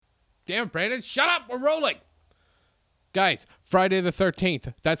Damn, Brandon, shut up. We're rolling. Guys, Friday the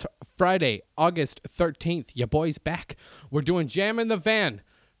 13th. That's Friday, August 13th. Your boy's back. We're doing Jam in the Van.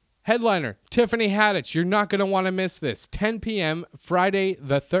 Headliner, Tiffany Haddish. You're not going to want to miss this. 10 p.m. Friday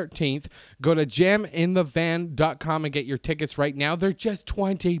the 13th. Go to jaminthevan.com and get your tickets right now. They're just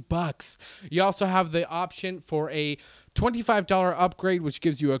 $20. You also have the option for a $25 upgrade, which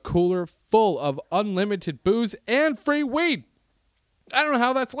gives you a cooler full of unlimited booze and free weed. I don't know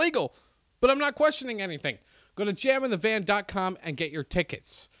how that's legal, but I'm not questioning anything. Go to jaminthevan.com and get your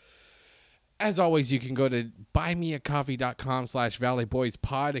tickets. As always, you can go to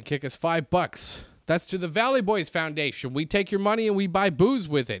buymeacoffee.com/valleyboyspod and kick us $5. That's to the Valley Boys Foundation. We take your money and we buy booze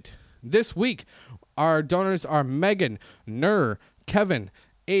with it. This week, our donors are Megan, Nur, Kevin,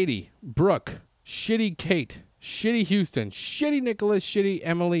 80, Brooke, Shitty Kate, Shitty Houston, Shitty Nicholas, Shitty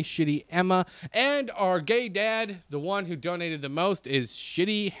Emily, Shitty Emma, and our gay dad, the one who donated the most, is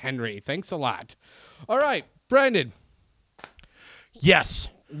Shitty Henry. Thanks a lot. All right, Brandon. Yes.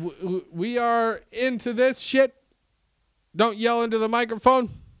 We are into this shit. Don't yell into the microphone.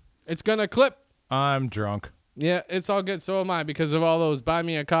 It's going to clip. I'm drunk. Yeah, it's all good. So am I because of all those buy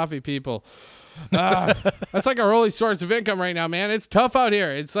me a coffee people. That's like our only source of income right now, man. It's tough out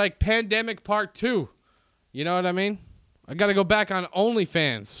here. It's like pandemic part 2. You know what I mean? I got to go back on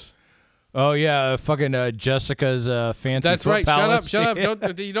OnlyFans. Oh, yeah. Fucking Jessica's fancy That's foot right. palace. Shut up.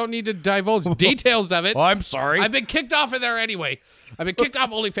 You don't need to divulge details of it. Oh, I'm sorry. I've been kicked off of there anyway. I've been kicked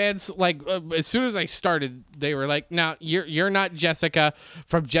off OnlyFans. Like as soon as I started, they were like, "No, you're not Jessica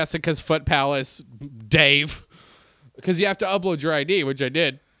from Jessica's Foot Palace, Dave," because you have to upload your ID, which I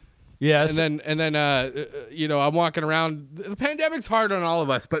did. Yes. And then I'm walking around. The pandemic's hard on all of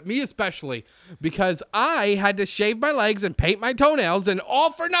us, but me especially, because I had to shave my legs and paint my toenails, and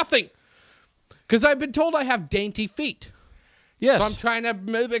all for nothing. Because I've been told I have dainty feet. Yes. So I'm trying to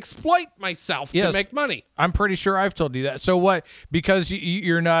exploit myself to make money. I'm pretty sure I've told you that. So what? Because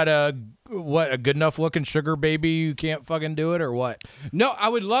you're not a good enough looking sugar baby, you can't fucking do it, or what? No, I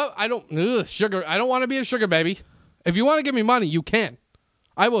would love. Sugar. I don't want to be a sugar baby. If you want to give me money, you can.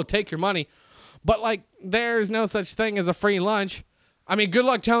 I will take your money. But like, there's no such thing as a free lunch. I mean, good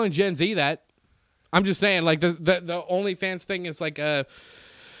luck telling Gen Z that. I'm just saying, like the OnlyFans thing is like a.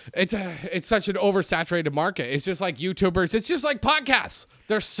 It's such an oversaturated market. It's just like YouTubers. It's just like podcasts.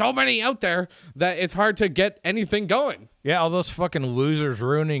 There's so many out there that it's hard to get anything going. Yeah, all those fucking losers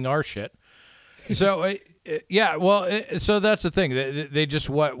ruining our shit. So, yeah, well, so that's the thing. They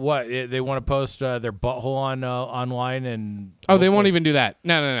just what they want to post their butthole on online and they won't even do that.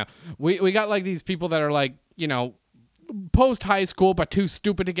 No. We got like these people that are like, post high school but too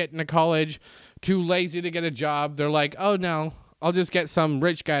stupid to get into college, too lazy to get a job. They're like, oh no. I'll just get some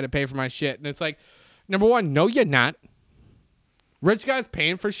rich guy to pay for my shit. And it's like, number one, no, you're not. Rich guys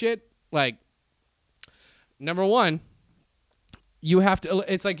paying for shit. Like, number one, you have to,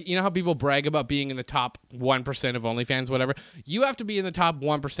 it's like, you know how people brag about being in the top 1% of OnlyFans, whatever? You have to be in the top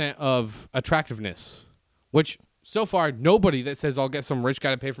 1% of attractiveness, which so far, nobody that says I'll get some rich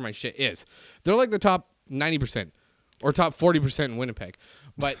guy to pay for my shit is. They're like the top 90% or top 40% in Winnipeg.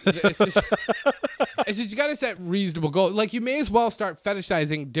 But it's just you got to set reasonable goals. Like, you may as well start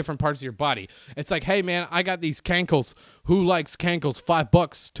fetishizing different parts of your body. It's like, hey, man, I got these cankles. Who likes cankles?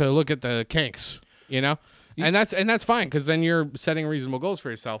 $5 to look at the kanks, And that's fine, because then you're setting reasonable goals for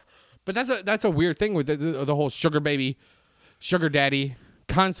yourself. But that's a weird thing with the whole sugar baby, sugar daddy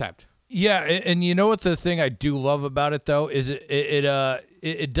concept. Yeah, and you know what the thing I do love about it, though, is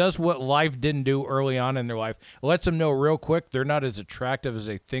it does what life didn't do early on in their life. It lets them know real quick they're not as attractive as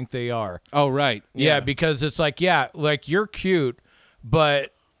they think they are. Oh, right. Yeah, because it's like, like you're cute,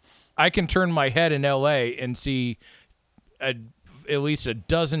 but I can turn my head in L.A. and see at least a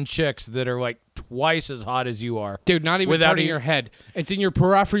dozen chicks that are like twice as hot as you are. Dude, not even turning your head. It's in your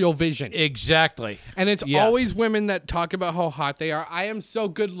peripheral vision. Exactly. And it's always women that talk about how hot they are. I am so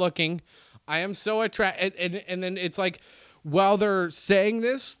good looking. I am so attractive. And then it's like, while they're saying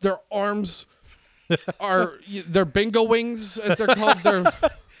this, their arms are, their bingo wings, as they're called,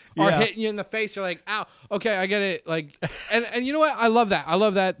 are hitting you in the face. You're like, ow, okay, I get it. Like, and you know what? I love that. I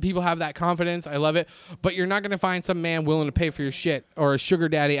love that people have that confidence. I love it. But you're not going to find some man willing to pay for your shit, or a sugar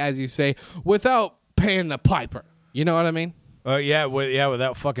daddy, as you say, without paying the piper. You know what I mean?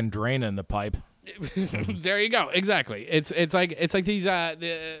 Without fucking draining the pipe. There you go. Exactly. It's like these. I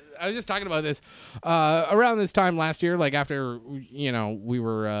was just talking about this around this time last year, like after we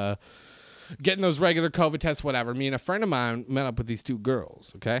were getting those regular COVID tests, whatever. Me and a friend of mine met up with these two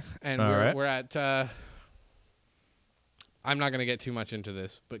girls. Okay, and we're at. I'm not gonna get too much into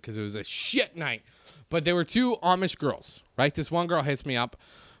this, because it was a shit night. But they were two Amish girls, right? This one girl hits me up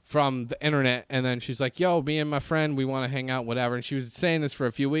from the internet, and then she's like, yo, me and my friend, we want to hang out, whatever. And she was saying this for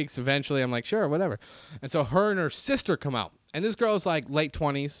a few weeks. Eventually I'm like, sure, whatever. And so her and her sister come out, and this girl's like late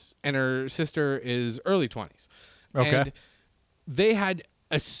 20s and her sister is early 20s. Okay. And they had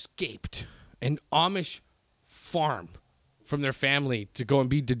escaped an Amish farm from their family to go and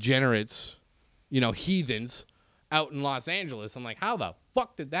be degenerates, heathens out in Los Angeles. I'm like, how the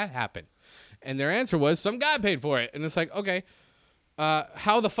fuck did that happen? And their answer was, some guy paid for it. And it's like, okay,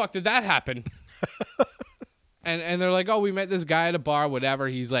 how the fuck did that happen? and they're like, oh, we met this guy at a bar, whatever.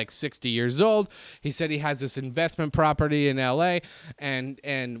 He's like 60 years old. He said he has this investment property in LA,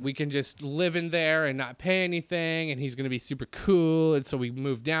 and we can just live in there and not pay anything, and he's going to be super cool. And so we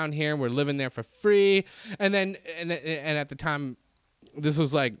moved down here, and we're living there for free. And at the time, this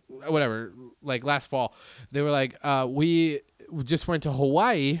was like, whatever, like last fall, they were like, we just went to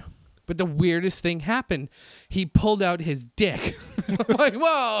Hawaii, but the weirdest thing happened. He pulled out his dick. I'm like,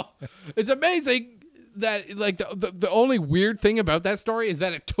 whoa, it's amazing that, like, the only weird thing about that story is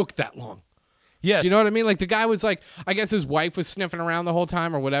that it took that long. Yes. Do you know what I mean? Like, the guy was like, I guess his wife was sniffing around the whole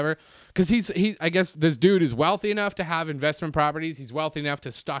time or whatever. Because I guess this dude is wealthy enough to have investment properties. He's wealthy enough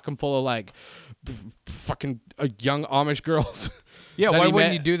to stock them full of, like, fucking young Amish girls. Yeah, why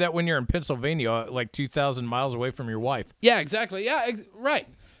wouldn't you do that when you're in Pennsylvania, like 2,000 miles away from your wife? Yeah, exactly. Yeah, right.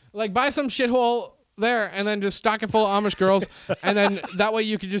 Like, buy some shithole there and then just stock it full of Amish girls, and then that way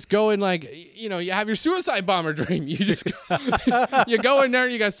you could just go and, like, you have your suicide bomber dream. You just you go in there,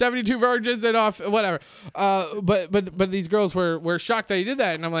 you got 72 virgins and off, whatever. But these girls were shocked that he did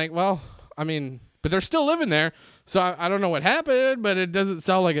that, and I'm like, well, I mean, but they're still living there, so I don't know what happened, but it doesn't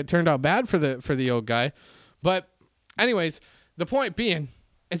sound like it turned out bad for the old guy. But anyways, the point being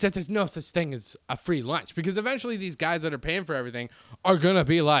is that there's no such thing as a free lunch, because eventually these guys that are paying for everything are going to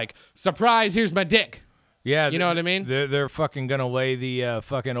be like, surprise, here's my dick. Yeah. You know what I mean? They're fucking going to lay the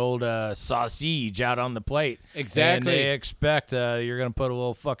fucking old sausage out on the plate. Exactly. And they expect you're going to put a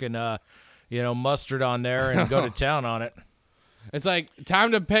little fucking, mustard on there and go to town on it. It's like,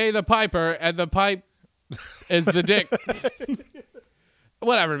 time to pay the piper, and the pipe is the dick.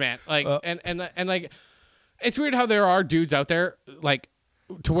 Whatever, man. Like, and like, it's weird how there are dudes out there, like,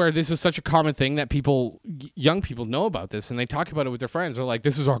 to where this is such a common thing that young people know about this, and they talk about it with their friends. They're like,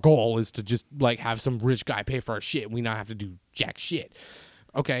 this is our goal, is to just, like, have some rich guy pay for our shit, and we not have to do jack shit.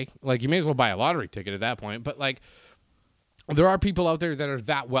 Okay, like, you may as well buy a lottery ticket at that point. But, like, there are people out there that are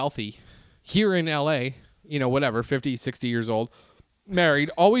that wealthy here in LA, whatever, 50, 60 years old, married,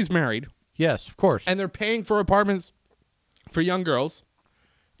 always married. Yes, of course. And they're paying for apartments for young girls.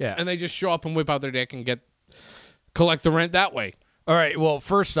 Yeah. And they just show up and whip out their dick and collect the rent that way. All right, well,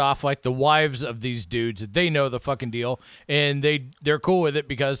 first off, like, the wives of these dudes, they know the fucking deal, and they're cool with it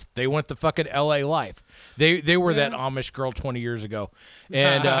because they went the fucking LA life. They were that Amish girl 20 years ago.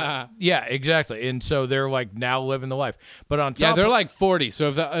 And yeah, exactly. And so they're, like, now living the life. But on top, they're like 40.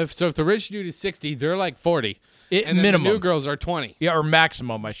 So if the rich dude is 60, they're like 40. And then minimum. the new girls are 20. Yeah, or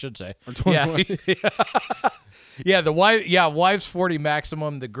maximum, I should say. Or 21. Yeah, wife's 40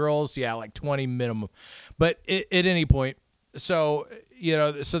 maximum, the girls, like 20 minimum. But at any point, so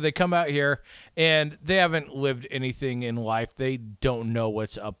they come out here and they haven't lived anything in life. They don't know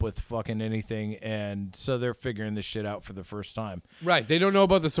what's up with fucking anything, and so they're figuring this shit out for the first time. Right. They don't know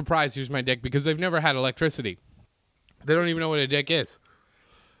about the surprise, here's my dick, because they've never had electricity. They don't even know what a dick is.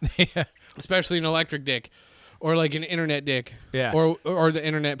 Yeah. Especially an electric dick, or like an internet dick. Yeah. Or the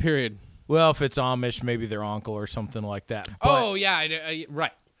internet period. Well, if it's Amish, maybe their uncle or something like that. But,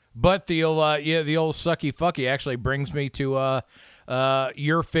 right. But the old sucky fucky actually brings me to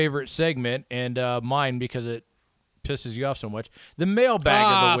your favorite segment and mine, because it pisses you off so much. The mailbag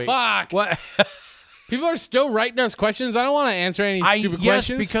of the week. Fuck. What? People are still writing us questions. I don't want to answer any stupid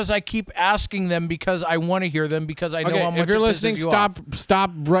questions. Yes, because I keep asking them because I want to hear them, because I know how much if you're it listening, pisses you off.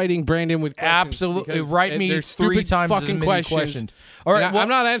 stop writing Brandon with questions. Absolutely. Write me they're 3 stupid times as fucking many questions. All right, I'm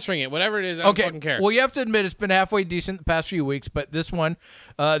not answering it. Whatever it is, I don't fucking care. Well, you have to admit it's been halfway decent the past few weeks, but this one,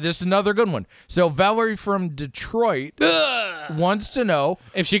 this is another good one. So Valerie from Detroit wants to know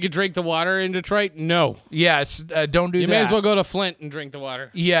if she could drink the water in Detroit. No. Yes, don't do that. You may as well go to Flint and drink the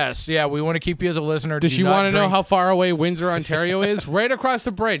water. Yes, yeah, we want to keep you as a listener. Does she want to know how far away Windsor, Ontario is? Right across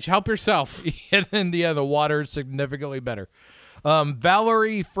the bridge. Help yourself. And then, the water is significantly better.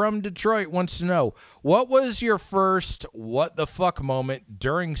 Valerie from Detroit wants to know, what was your first what the fuck moment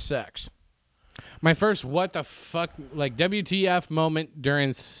during sex? My first what the fuck, like WTF moment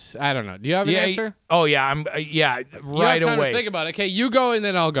during, I don't know. Do you have an answer? Oh yeah, I'm right You have time away. to think about it. Okay, you go and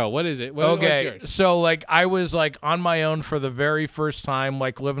then I'll go. What is it? What's Okay, yours? so like I was like on my own for the very first time,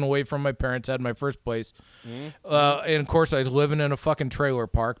 like living away from my parents. I had my first place, and of course I was living in a fucking trailer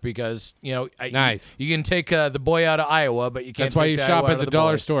park because Nice. You can take the boy out of Iowa, but you can't. That's why take you the shop Iowa at out the of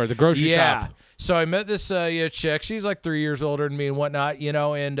dollar boy. store, the grocery Yeah. shop. So I met this chick. She's like 3 years older than me and whatnot,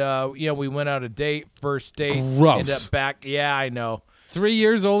 and we went out a date, first date. Gross. Ended up back. Yeah, I know. 3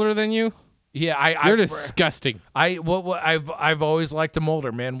 years older than you? Yeah, You're disgusting. I've always liked them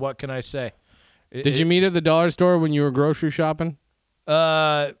older, man. What can I say? Did you meet at the dollar store when you were grocery shopping?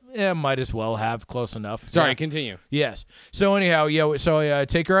 Yeah, might as well have. Close enough. Sorry, Yeah. continue. Yes. So anyhow, so I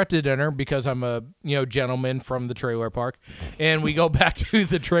take her out to dinner because I'm a gentleman from the trailer park, and we go back to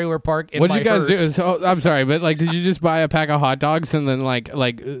the trailer park. What'd you guys do? So, I'm sorry, but like, did you just buy a pack of hot dogs and then like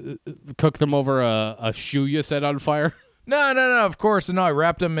cook them over a shoe you set on fire? No. Of course, no. I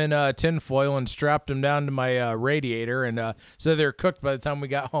wrapped them in tin foil and strapped them down to my radiator, and so they're cooked by the time we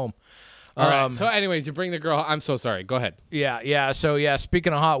got home. All right. So, anyways, you bring the girl. I'm so sorry. Go ahead. Yeah. So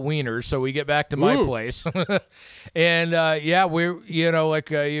speaking of hot wieners, so we get back to my Ooh. place, and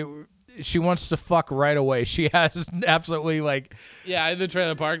she wants to fuck right away. She has absolutely like. Yeah, in the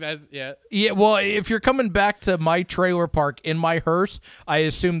trailer park. Yeah, well, if you're coming back to my trailer park in my hearse, I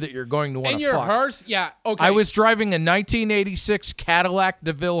assume that you're going to want In to your fuck. hearse? Yeah. Okay. I was driving a 1986 Cadillac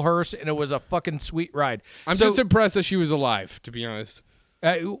DeVille hearse, and it was a fucking sweet ride. I'm So- just impressed that she was alive, to be honest.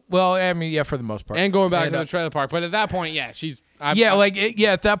 well, I mean, yeah, for the most part. And going back to the trailer park. But at that point, yeah, she's. At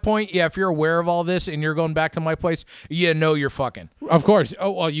that point, if you're aware of all this and you're going back to my place, you know you're fucking. Of course.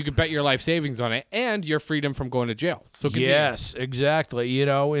 Oh, well, you could bet your life savings on it and your freedom from going to jail. So continue. Yes, exactly.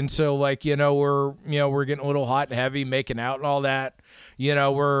 And so we're getting a little hot and heavy, making out and all that.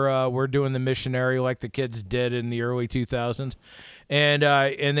 We're doing the missionary like the kids did in the early 2000s. And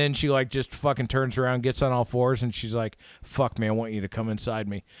then she like just fucking turns around, gets on all fours, and she's like, "Fuck me, I want you to come inside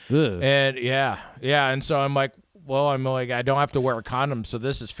me." Ugh. And yeah. And so I'm like, I don't have to wear a condom, so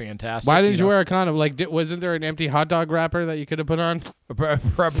this is fantastic. Why didn't you wear a condom? Like, wasn't there an empty hot dog wrapper that you could have put on?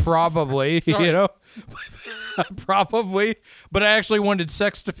 Probably, Sorry. Probably. But I actually wanted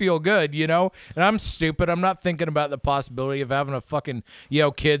sex to feel good, And I'm stupid. I'm not thinking about the possibility of having a fucking,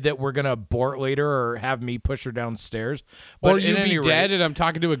 kid that we're going to abort later or have me push her downstairs. But Or you be dead and I'm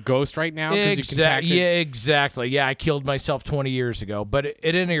talking to a ghost right now because you contacted. Yeah, exactly. Yeah, I killed myself 20 years ago. But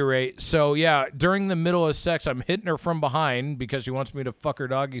at any rate, so yeah, during the middle of sex, I'm hitting her from behind because she wants me to fuck her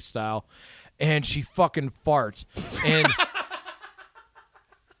doggy style. And she fucking farts. And...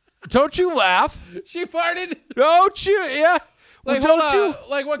 Don't you laugh. She farted? Don't you? Yeah. Like, well, hold don't on. you?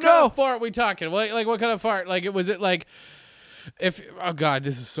 Like, what kind of fart we talking? Like, what kind of fart? Like, was it like, oh God,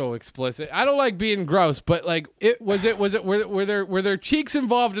 this is so explicit. I don't like being gross, but like, were there cheeks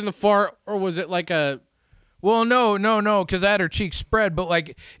involved in the fart, or was it like a? Well, no, because I had her cheeks spread, but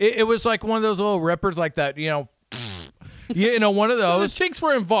like, it was like one of those little rippers like that, one of So the those. cheeks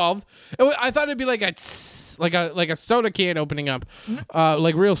were involved. I thought it'd be like a tss, like a soda can opening up,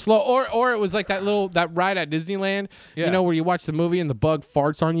 like real slow, or it was like that ride at Disneyland, Yeah. where you watch the movie and the bug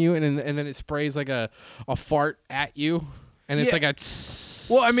farts on you, and then it sprays like a fart at you, and it's Yeah. like a. Tss.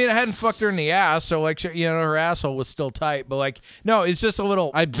 Well, I mean, I hadn't fucked her in the ass, so like, her asshole was still tight, but like, no, it's just a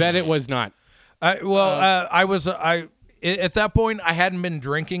little. I bet it was not. At that point, I hadn't been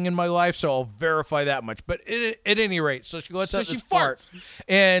drinking in my life, so I'll verify that much. But at any rate, so she lets out she this fart,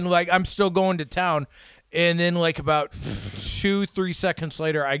 and like I'm still going to town, and then like about 2-3 seconds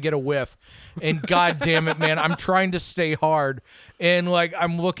later, I get a whiff, and god damn it, man, I'm trying to stay hard, and like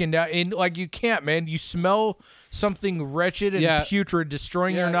I'm looking down, and like you can't, man, you smell something wretched and putrid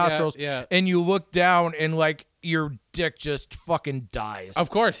destroying your nostrils, and you look down, and like your dick just fucking dies. Of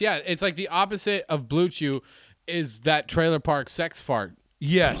course, yeah. It's like the opposite of Blue Chew is that trailer park sex fart.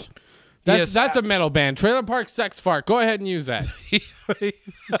 Yes. That's a metal band. Trailer park sex fart. Go ahead and use that.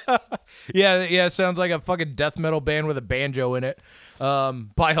 Yeah, sounds like a fucking death metal band with a banjo in it.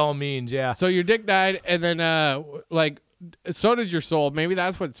 By all means, yeah. So your dick died, and then so did your soul. Maybe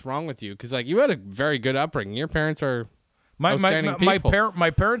that's what's wrong with you, because like you had a very good upbringing. Your parents are outstanding people. My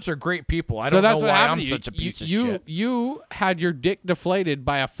parents are great people. I So don't that's know what why happened I'm to you. such a piece of you shit. You had your dick deflated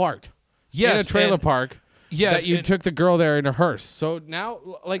by a fart. Yes, in a trailer and- park. Yes, that you and- took the girl there in a hearse. So now,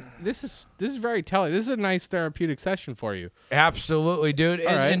 like, this is very telling. This is a nice therapeutic session for you. Absolutely, dude. And,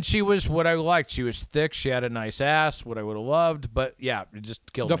 All right. and she was what I liked. She was thick. She had a nice ass, what I would have loved. But yeah, it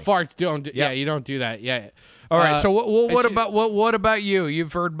just killed The me. farts don't. Yeah, Yep. you don't do that. Yeah. All right. So what she- about what about you?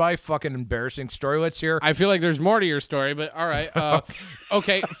 You've heard my fucking embarrassing story. Let's hear. I feel like there's more to your story, but all right.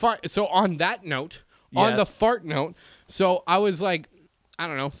 Okay. So on that note, on the Yes. fart note, so I was like, I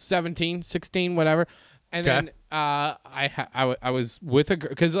don't know, 17, 16, whatever. And Okay. then I was with a girl,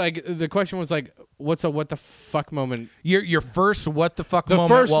 because like the question was like, what's a what the fuck moment? Your first what the fuck The moment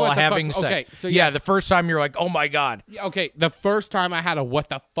first while what the having fuck- sex. okay, so yeah, yes. the first time you're like, oh my god. Okay, the first time I had a what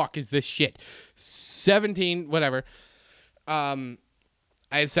the fuck is this shit? 17, whatever. I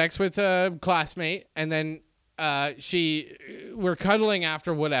had sex with a classmate, and then we're cuddling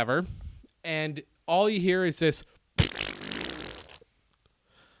after whatever, and all you hear is this.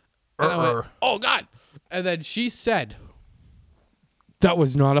 And I went, oh God! And then she said, "That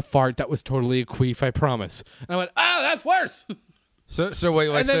was not a fart. That was totally a queef. I promise." And I went, "Oh, that's worse." So wait,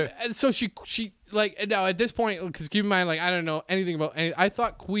 like And then and so she like, and now at this point, because keep in mind, like, I don't know anything about any. I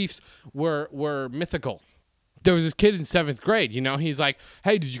thought queefs were mythical. There was this kid in 7th grade, you know. He's like,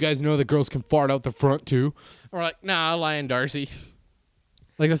 "Hey, did you guys know that girls can fart out the front too?" And we're like, "Nah, lying, Darcy."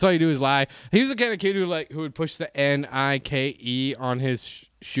 Like, that's all you do is lie. He was the kind of kid who would push the Nike on his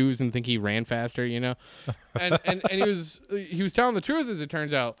shoes and think he ran faster, you know. And he was telling the truth, as it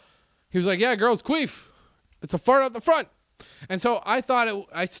turns out. He was like, "Yeah, girls queef. It's a fart out the front." And so I thought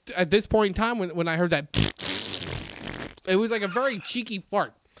at this point in time when I heard that, it was like a very cheeky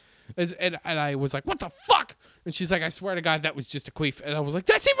fart. And I was like, "What the fuck?" And she's like, "I swear to God, that was just a queef." And I was like,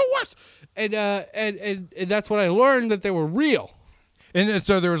 "That's even worse." And that's when I learned that they were real. and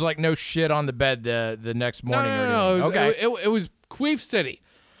so there was like no shit on the bed the next morning. No. or anything. It was Queef City.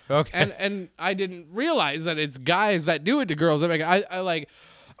 Okay. And I didn't realize that it's guys that do it to girls.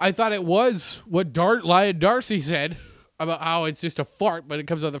 I thought it was what Lion Darcy said about how it's just a fart, but it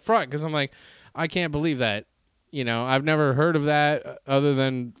comes out the front. Because I'm like, I can't believe that. You know, I've never heard of that other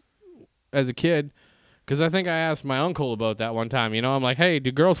than as a kid. Because I think I asked my uncle about that one time. You know, I'm like, "Hey,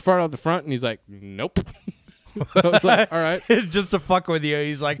 do girls fart out the front?" And he's like, "Nope." I was like, "All right." Just to fuck with you,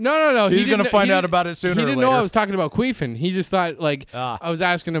 he's like, No. He's gonna find he out didn't- about it sooner He or didn't know later. I was talking about queefing. He just thought like Ah. I was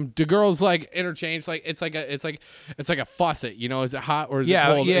asking him, do girls like interchange? Like it's like a faucet. You know, is it hot or is it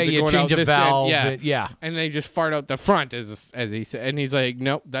cold? Is it you going change out a this end? valve. Yeah. Yeah. And they just fart out the front, as he said. And he's like,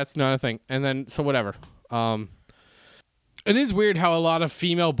 "Nope, that's not a thing." And then so whatever. It is weird how a lot of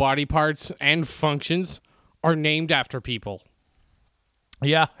female body parts and functions are named after people.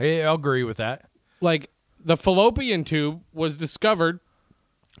 Yeah, I'll agree with that. Like the fallopian tube was discovered,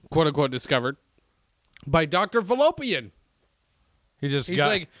 quote unquote discovered, by Dr. Fallopian. He's He's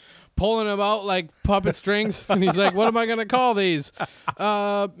like pulling them out like puppet strings, and he's like, "What am I gonna call these?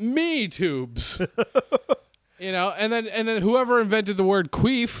 Me tubes." You know, and then whoever invented the word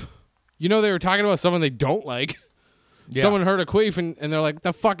queef, you know, they were talking about someone they don't like. Yeah. Someone heard a queef and they're like,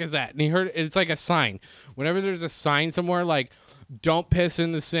 "The fuck is that?" And he heard it's like a sign. Whenever there's a sign somewhere like, "Don't piss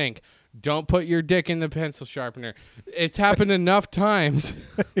in the sink," "Don't put your dick in the pencil sharpener," it's happened enough times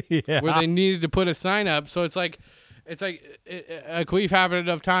yeah. where they needed to put a sign up. So it's like a queef happened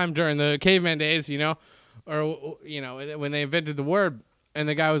enough time during the caveman days, you know, or you know, when they invented the word, and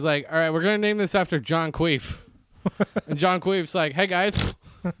the guy was like, "All right, we're gonna name this after John Queef," and John Queef's like, "Hey guys,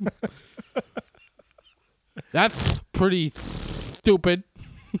 that's pretty stupid,"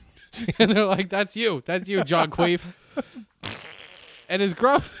 and they're like, that's you, John Queef." And it's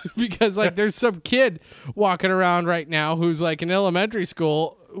gross because like there's some kid walking around right now who's like in elementary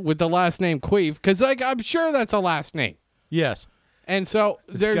school with the last name Queef, because like I'm sure that's a last name. Yes. And so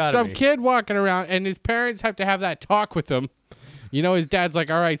there's gotta some be. kid walking around, and his parents have to have that talk with him. You know, his dad's like,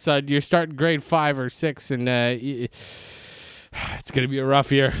 "All right, son, you're starting grade 5 or 6, and it's gonna be a rough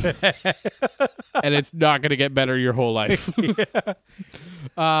year, and it's not gonna get better your whole life."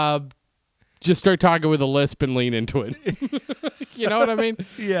 Just start talking with a lisp and lean into it. You know what I mean?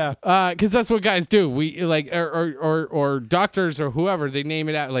 Yeah. Because that's what guys do. We like, or doctors or whoever, they name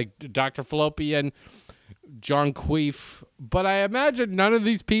it out like Dr. Fallopian, John Queef. But I imagine none of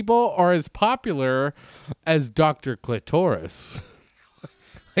these people are as popular as Dr. Clitoris.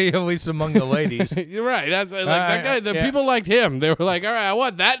 At least among the ladies. You're right. That's like that guy. The yeah. people liked him. They were like, "All right, I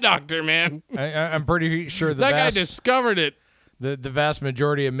want that doctor, man." I'm pretty sure That guy discovered it. the vast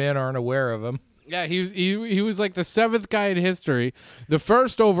majority of men aren't aware of him. Yeah, he was like the 7th guy in history, the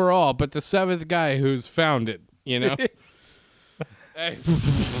first overall, but the 7th guy who's found it. You know. Hey.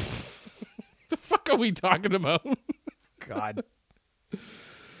 The fuck are we talking about? God.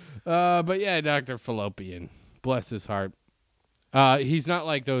 But yeah, Dr. Fallopian. Bless his heart. He's not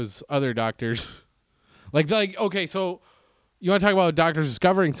like those other doctors. like, okay, so you want to talk about doctors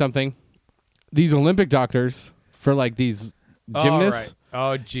discovering something? These Olympic doctors for like these gymnasts.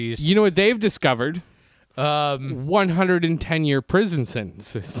 Oh, jeez. You know what they've discovered? 110-year prison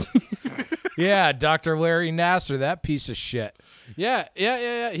sentences. Yeah, Dr. Larry Nasser, that piece of shit. Yeah.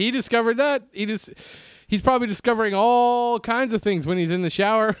 He discovered that. He's probably discovering all kinds of things when he's in the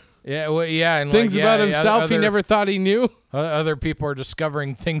shower. Yeah, well, yeah, and Things about himself he never thought he knew. Other people are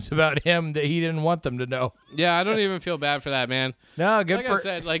discovering things about him that he didn't want them to know. Yeah, I don't even feel bad for that, man. No, good like for. I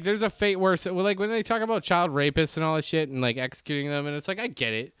said, like there's a fate worse. Well, like when they talk about child rapists and all this shit and like executing them, and it's like I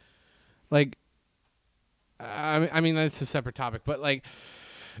get it. Like, I mean that's a separate topic, but like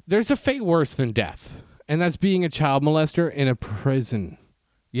there's a fate worse than death, and that's being a child molester in a prison.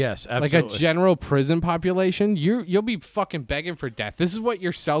 Yes, absolutely. Like a general prison population, you'll be fucking begging for death. This is what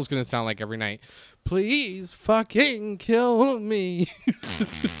your cell's gonna sound like every night. Please fucking kill me.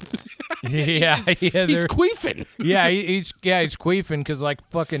 yeah, he's queefing. Yeah, he's queefing because like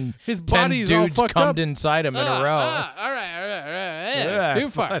fucking his 10 body's all dudes fucked cummed up inside him in a row. All right. Yeah, too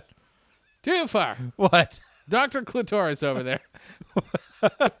far. What? Too far. What? Dr. Clitoris over there.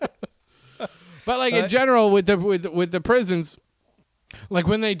 But like in general with the prisons, like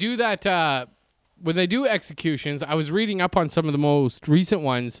when they do that, when they do executions, I was reading up on some of the most recent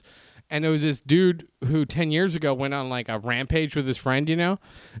ones, and there was this dude who 10 years ago went on like a rampage with his friend, you know?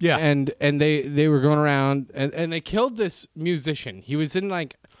 Yeah. And they were going around and they killed this musician. He was in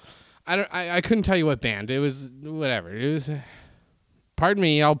like, I couldn't tell you what band. It was whatever. It was, pardon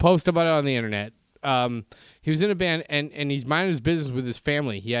me, I'll post about it on the internet. He was in a band and he's minding his business with his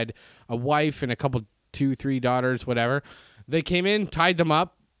family. He had a wife and a couple, 2-3 daughters, whatever. They came in, tied them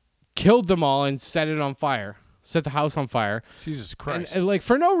up, killed them all, and set the house on fire. Jesus Christ. And like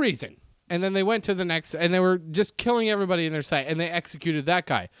for no reason. And then they went to the next, and they were just killing everybody in their sight, and they executed that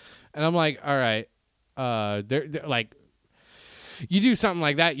guy. And I'm like, all right, they're like, you do something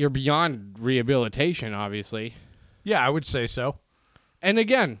like that, you're beyond rehabilitation, obviously. Yeah, I would say so. And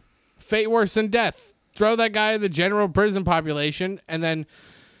again, fate worse than death. Throw that guy in the general prison population, and then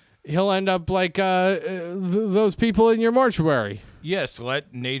he'll end up like those people in your mortuary. Yes,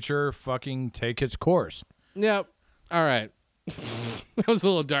 let nature fucking take its course. Yep. All right. That was a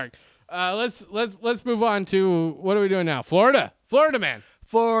little dark. Let's move on to what are we doing now? Florida man.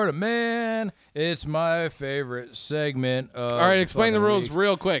 Florida man, it's my favorite segment. All right, explain the rules week.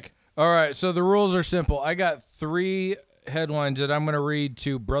 real quick. All right, so the rules are simple. I got 3 headlines that I'm going to read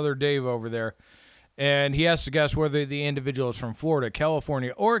to Brother Dave over there, and he has to guess whether the individual is from Florida,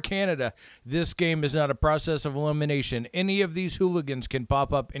 California, or Canada. This game is not a process of elimination. Any of these hooligans can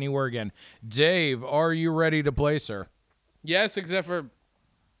pop up anywhere again. Dave, are you ready to play, sir? Yes, except for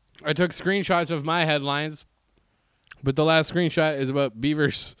I took screenshots of my headlines, but the last screenshot is about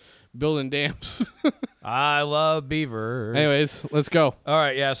beavers building dams. I love beavers. Anyways, let's go. All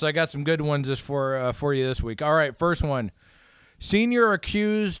right, yeah, so I got some good ones for you this week. All right, first one. Senior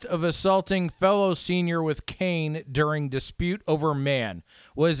accused of assaulting fellow senior with cane during dispute over man.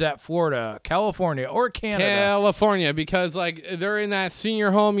 Was that Florida, California, or Canada? California, because like they're in that senior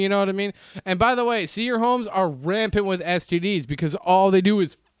home, you know what I mean? And by the way, senior homes are rampant with STDs because all they do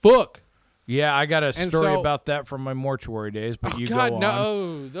is fuck. Yeah, I got a story so, about that from my mortuary days, but you God, go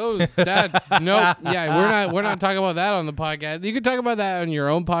on. no, nope. Yeah, we're not talking about that on the podcast. You can talk about that on your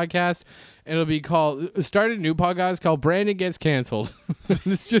own podcast. It'll be called start a new podcast called Brandon Gets Canceled.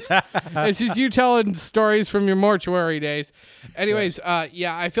 it's just you telling stories from your mortuary days. Anyways,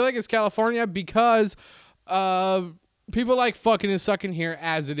 yeah, I feel like it's California because people like fucking and sucking here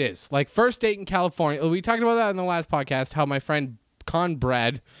as it is. Like first date in California. We talked about that in the last podcast, how my friend Con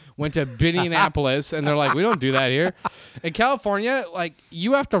Brad went to Minneapolis and they're like, we don't do that here. In California, like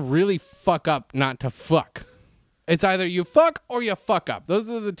you have to really fuck up not to fuck. It's either you fuck or you fuck up. Those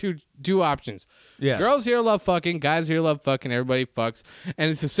are the two options. Yes. Girls here love fucking. Guys here love fucking. Everybody fucks. And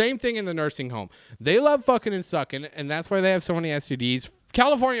it's the same thing in the nursing home. They love fucking and sucking, and that's why they have so many STDs.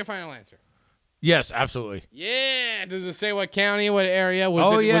 California, final answer. Yes, absolutely. Yeah. Does it say what county, what area? Was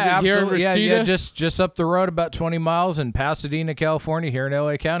it absolutely. here in Reseda? Yeah, just up the road about 20 miles in Pasadena, California, here in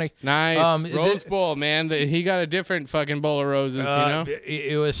LA County. Nice. Rose Bowl, man. He got a different fucking bowl of roses, you know?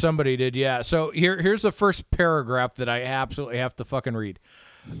 It was somebody did, yeah. So here's the first paragraph that I absolutely have to fucking read.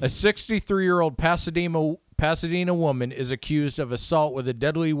 A 63-year-old Pasadena woman is accused of assault with a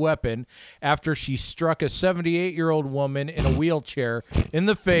deadly weapon after she struck a 78-year-old woman in a wheelchair in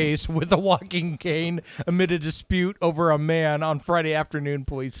the face with a walking cane amid a dispute over a man on Friday afternoon,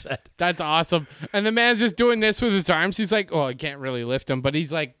 police said. That's awesome. And the man's just doing this with his arms. He's like, oh, I can't really lift him, but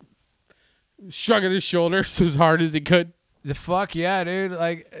he's like shrugging his shoulders as hard as he could. The fuck yeah, dude.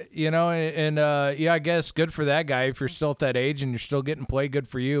 Like, you know, and yeah, I guess good for that guy if you're still at that age and you're still getting played. Good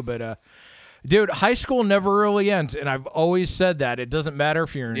for you. But dude, high school never really ends, and I've always said that. It doesn't matter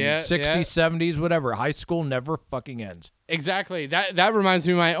if you're in 60s, 70s, whatever. High school never fucking ends. Exactly. That reminds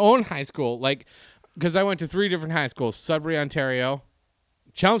me of my own high school. Like, because I went to 3 different high schools: Sudbury, Ontario,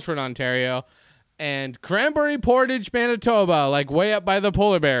 Chelmsford, Ontario, and Cranberry Portage, Manitoba, like way up by the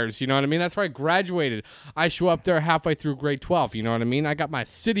polar bears. You know what I mean? That's where I graduated. I show up there halfway through grade 12. You know what I mean? I got my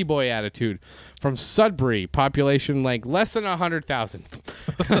city boy attitude from Sudbury, population like less than 100,000.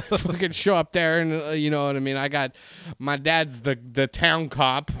 Fucking show up there and you know what I mean? I got my dad's the town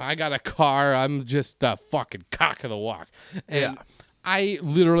cop. I got a car. I'm just the fucking cock of the walk. And I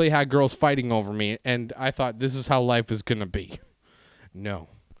literally had girls fighting over me, and I thought this is how life is going to be. No.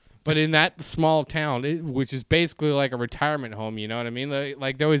 But in that small town, which is basically like a retirement home, you know what I mean?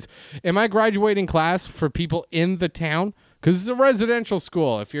 Like there was, in my graduating class for people in the town, because it's a residential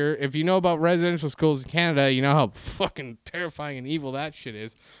school. If you know about residential schools in Canada, you know how fucking terrifying and evil that shit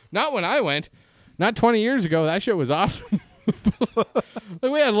is. Not when I went, not 20 years ago. That shit was awesome.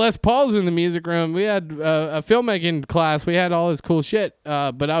 Like we had Les Pauls in the music room. We had a filmmaking class. We had all this cool shit.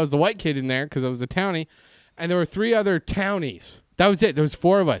 But I was the white kid in there because I was a townie, and there were 3 other townies. That was it. There was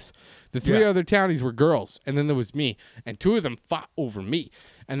 4 of us. The 3 other townies were girls, and then there was me. And 2 of them fought over me.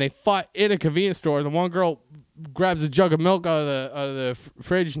 And they fought in a convenience store. The one girl grabs a jug of milk out of the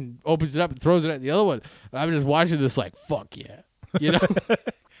fridge and opens it up and throws it at the other one. And I'm just watching this like, fuck yeah. You know?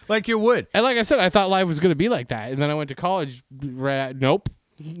 Like you would. And like I said, I thought life was going to be like that. And then I went to college. Nope.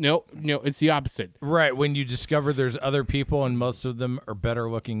 No, it's the opposite. Right, when you discover there's other people and most of them are better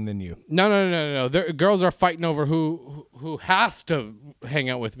looking than you. No. Girls are fighting over who has to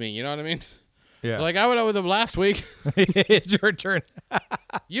hang out with me. You know what I mean? Yeah. Like, I went out with him last week. It's your turn.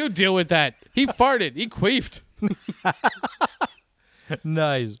 You deal with that. He farted. He queefed.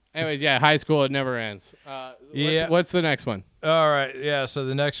 Nice. Anyways, yeah, high school, it never ends. What's the next one? All right, yeah, so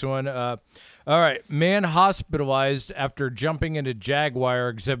the next one. All right, man hospitalized after jumping into jaguar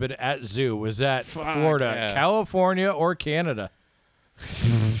exhibit at zoo. Was that Florida, California, or Canada?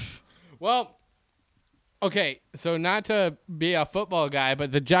 Well, okay, so not to be a football guy,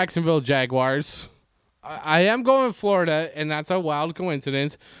 but the Jacksonville Jaguars. I am going Florida, and that's a wild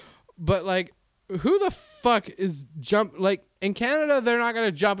coincidence. But, like, who the fuck is like, in Canada, they're not going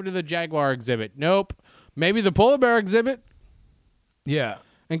to jump into the jaguar exhibit. Nope. Maybe the polar bear exhibit. Yeah.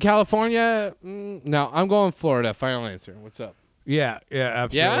 In California, no, I'm going Florida. Final answer. What's up? Yeah,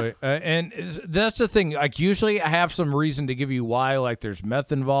 absolutely. Yeah? And that's the thing. Like, usually I have some reason to give you why, like there's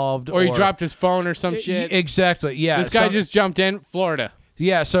meth involved. Or he dropped his phone or some shit. Exactly, yeah. This guy just jumped in, Florida.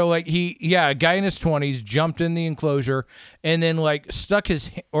 Yeah, so, like, a guy in his 20s jumped in the enclosure and then, like,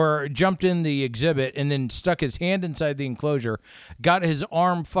 jumped in the exhibit and then stuck his hand inside the enclosure, got his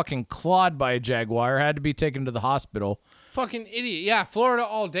arm fucking clawed by a jaguar, had to be taken to the hospital. Fucking idiot. Yeah, Florida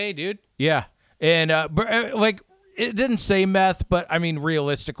all day, dude. Yeah. And, like, it didn't say meth, but, I mean,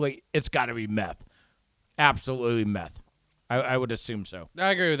 realistically, it's got to be meth. Absolutely meth. I would assume so.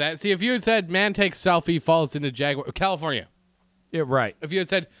 I agree with that. See, if you had said, man takes selfie, falls into jaguar, California. Yeah, right. If you had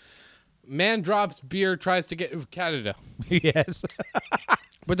said, man drops beer, tries to get Canada. Yes.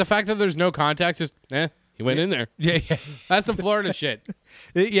 But the fact that there's no context, just, he went in there. Yeah. That's some Florida shit.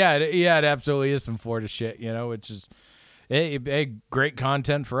 Yeah, it absolutely is some Florida shit, you know, which is great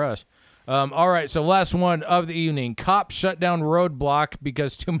content for us. All right, so last one of the evening. Cops shut down roadblock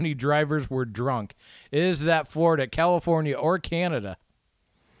because too many drivers were drunk. Is that Florida, California, or Canada?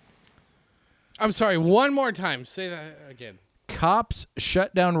 I'm sorry, one more time. Say that again. Cops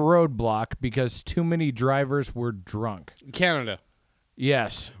shut down roadblock because too many drivers were drunk. Canada.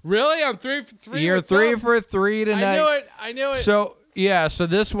 Yes. Really? I'm 3 for 3. You're 3 for 3 tonight. I knew it. So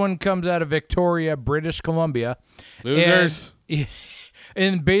this one comes out of Victoria, British Columbia. Losers.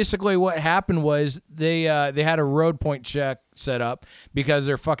 And basically what happened was they had a road point check set up because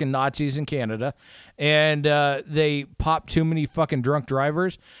they're fucking Nazis in Canada, and they popped too many fucking drunk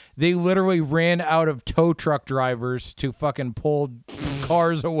drivers. They literally ran out of tow truck drivers to fucking pull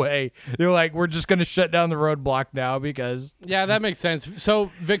cars away. They're like, we're just going to shut down the roadblock now because... Yeah, that makes sense.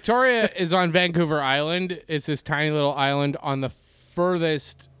 So Victoria is on Vancouver Island. It's this tiny little island on the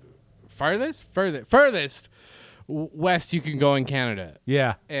furthest west you can go in Canada.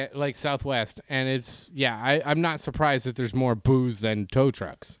 Yeah. Like southwest. And it's, I'm not surprised that there's more booze than tow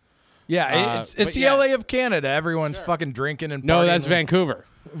trucks. Yeah, it's the LA of Canada. Everyone's fucking drinking and partying. No, that's Vancouver.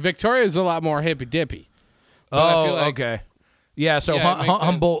 Victoria's a lot more hippy-dippy. Okay. Yeah, so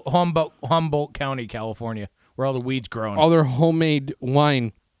Humboldt County, California, where all the weed's growing. All their homemade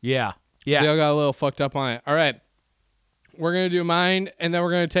wine. Yeah. Yeah. They all got a little fucked up on it. All right. We're going to do mine, and then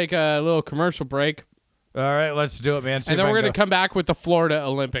we're going to take a little commercial break. All right, let's do it, man. See And if then I we're can going to come back with the Florida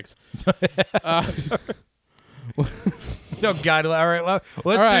Olympics. No, God. All right, let's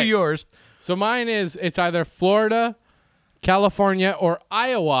right. do yours. So mine is, it's either Florida, California, or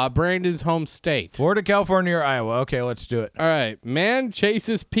Iowa, Brandon's home state. Florida, California, or Iowa. Okay, let's do it. All right. Man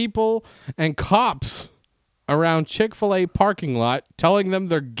chases people and cops around Chick-fil-A parking lot, telling them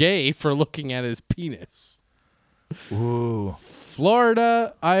they're gay for looking at his penis. Ooh.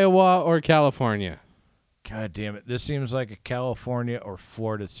 Florida, Iowa, or California? God damn it. This seems like a California or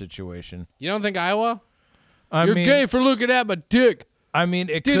Florida situation. You don't think Iowa? I You're mean, gay for looking at my dick. I mean,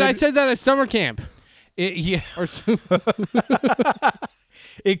 it Dude, could, I said that at summer camp. yeah, Or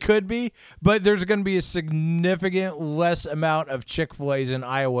it could be, but there's going to be a significant less amount of Chick-fil-A's in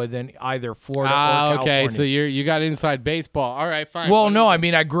Iowa than either Florida or California. okay. So you got inside baseball. All right, fine. Well, no, I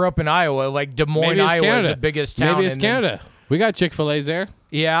mean, I grew up in Iowa. Like Des Moines, Maybe it's Iowa Canada. is the biggest town. Maybe it's and then- Canada. We got Chick-fil-A's there.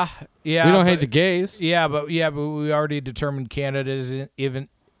 Yeah. We don't hate but- the gays. Yeah, but we already determined Canada isn't even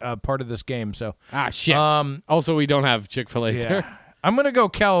part of this game. So, Ah, shit. um, Also, we don't have Chick-fil-A's yeah, there. I'm gonna go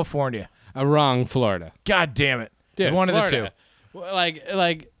California. Wrong, Florida. God damn it! Dude, One of the Florida. two. Well,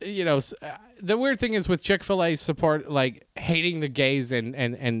 like you know, the weird thing is with Chick-fil-A support, like hating the gays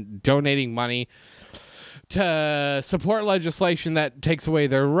and donating money to support legislation that takes away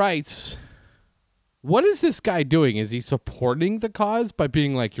their rights. What is this guy doing? Is he supporting the cause by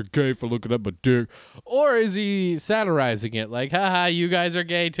being like, you're gay for looking at my dick? Or is he satirizing it? Like, haha, you guys are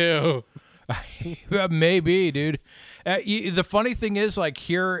gay too. Maybe, dude. The funny thing is, like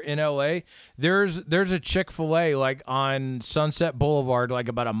here in LA, there's a Chick-fil-A like on Sunset Boulevard, like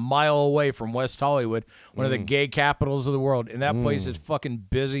about a mile away from West Hollywood, one of the gay capitals of the world, and that place is fucking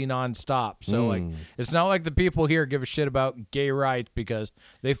busy nonstop. So like, it's not like the people here give a shit about gay rights because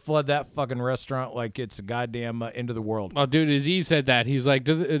they flood that fucking restaurant like it's a goddamn end of the world. Oh, dude, Aziz said that. He's like,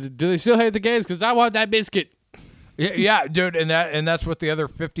 do they still hate the gays? Because I want that biscuit. Yeah, dude, and that's what the other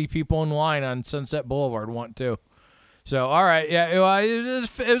 50 people in line on Sunset Boulevard want too. So, all right, yeah, well,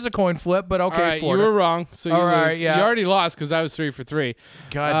 it was a coin flip, but okay, All right, Florida. you were wrong. So you All right, lose. yeah. You already lost because I was 3 for 3.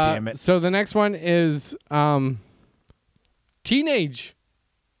 God damn it. So the next one is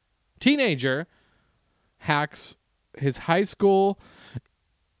teenager hacks his high school,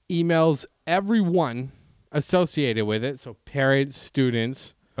 emails everyone associated with it, so parents,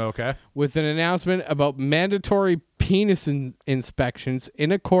 students, Okay. with an announcement about mandatory penis inspections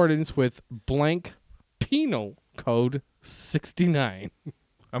in accordance with blank penal code 69.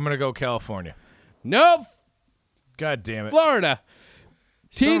 I'm going to go California. Nope, God damn it. Florida.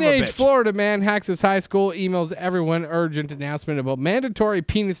 Son of a Teenage bitch. Florida man hacks his high school, emails everyone urgent announcement about mandatory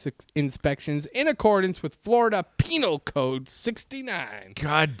penis inspections in accordance with Florida Penal Code 69.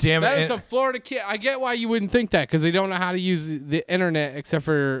 God damn it. That is And- a Florida kid. I get why you wouldn't think that because they don't know how to use the internet except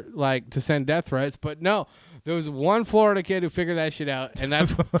for like to send death threats. But no, there was one Florida kid who figured that shit out, and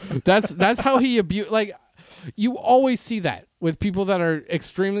that's that's how he abused. Like you always see that with people that are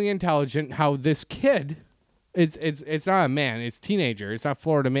extremely intelligent. How this kid. It's not a man. It's teenager. It's not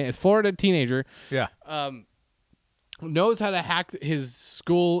Florida man. It's Florida teenager. yeah. Knows how to hack his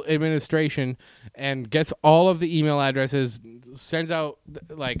school administration and gets all of the email addresses. Sends out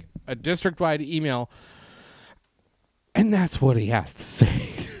like a district-wide email, and that's what he has to say.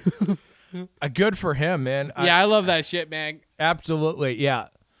 Good for him, man. Yeah, I love that shit, man. Absolutely. Yeah.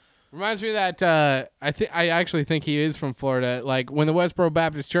 Reminds me of that I actually think he is from Florida. Like when the Westboro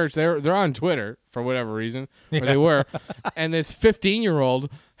Baptist Church, they're on Twitter for whatever reason, or they were, and this 15-year-old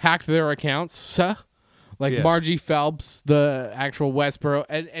hacked their accounts, like Yes. Margie Phelps, the actual Westboro,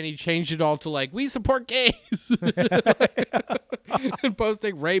 and he changed it all to like we support gays, and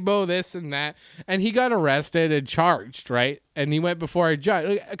posting rainbow this and that, and he got arrested and charged, right? And he went before a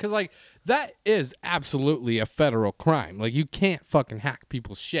judge because like that is absolutely a federal crime. Like you can't fucking hack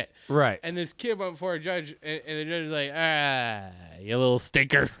people's shit. Right. And this kid went before a judge, and the judge is like, you little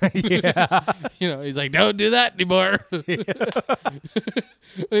stinker. Yeah. You know, he's like, don't do that anymore.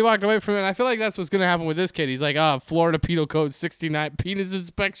 And he walked away from it. And I feel like that's what's going to happen with this kid. He's like, Florida Penal Code 69, penis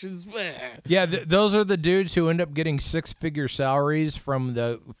inspections. Bleh. Yeah, those are the dudes who end up getting 6-figure salaries from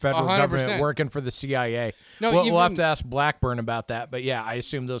the federal 100%. government working for the CIA. No, we'll have even- to ask Blackburn about that, but yeah, I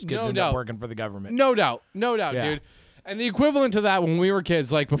assume those kids No end doubt. up working for the government. No doubt, Yeah. dude. And the equivalent to that when we were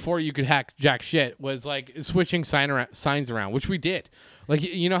kids, like before you could hack jack shit, was like switching signs around, which we did. Like,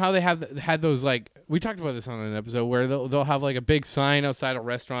 you know how they had those, like, we talked about this on an episode where they'll have like a big sign outside a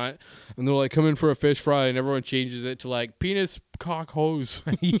restaurant and they're like, come in for a fish fry, and everyone changes it to like penis cock hose.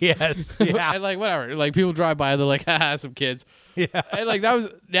 Yes. Yeah. And like whatever, like people drive by, they're like, haha, some kids. Yeah. And like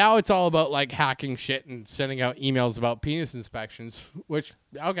now it's all about like hacking shit and sending out emails about penis inspections, which,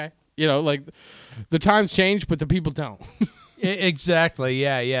 okay, you know, like the times change, but the people don't. Exactly.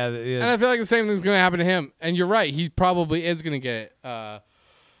 Yeah. Yeah. And I feel like the same thing's going to happen to him. And you're right. He probably is going to get a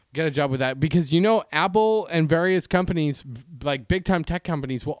job with that, because, you know, Apple and various companies, like big time tech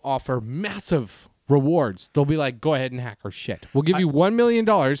companies, will offer massive rewards. They'll be like, go ahead and hack our shit. We'll give you $1 million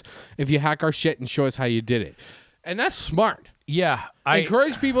if you hack our shit and show us how you did it. And that's smart. Yeah.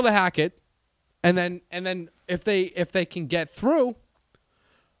 Encourage people to hack it. And then if they can get through,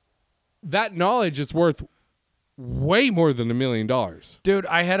 that knowledge is worth way more than $1 million. Dude,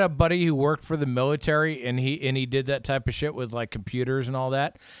 I had a buddy who worked for the military, and he did that type of shit with like computers and all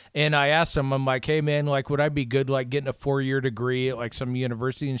that. And I asked him, I'm like, hey man, like, would I be good like getting a 4-year degree at like some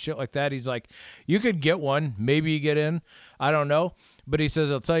university and shit like that? He's like, you could get one, maybe you get in, I don't know. But he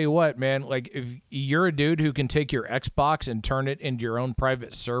says, I'll tell you what, man, like if you're a dude who can take your Xbox and turn it into your own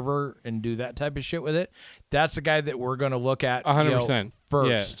private server and do that type of shit with it, that's the guy that we're going to look at 100%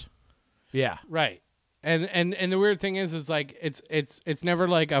 first. Yeah. Right. And the weird thing is like it's never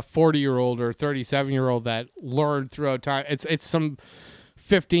like a 40-year-old or 37-year-old that learned throughout time. It's some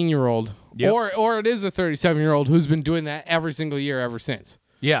 15-year-old, Yep. or it is a 37-year-old who's been doing that every single year ever since.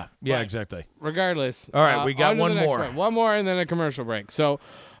 Yeah, Right. exactly. Regardless. All right, we got on to one the next more. One more and then a commercial break. So,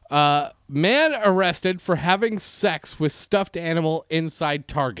 man arrested for having sex with stuffed animal inside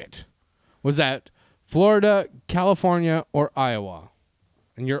Target. Was that Florida, California, or Iowa?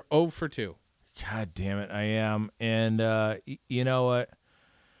 And you're 0 for 2. God damn it, I am. And you know what?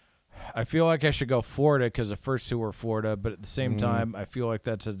 I feel like I should go Florida because the first two were Florida, but at the same time, I feel like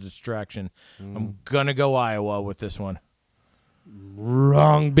that's a distraction. I'm going to go Iowa with this one.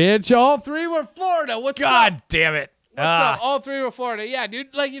 Wrong, bitch. All 3 were Florida. What's God up? damn it. What's up? All 3 were Florida. Yeah,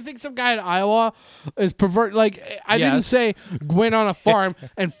 dude. Like, you think some guy in Iowa is pervert? Like, I didn't Yes. say went on a farm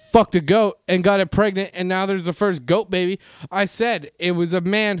and fucked a goat and got it pregnant, and now there's the first goat baby. I said it was a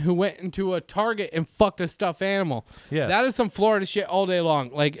man who went into a Target and fucked a stuffed animal. Yes. That is some Florida shit all day long.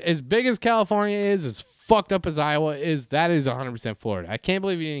 Like, as big as California is, as fucked up as Iowa is, that is 100% Florida. I can't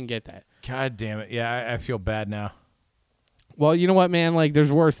believe you didn't get that. God damn it. Yeah, I feel bad now. Well, you know what, man? Like,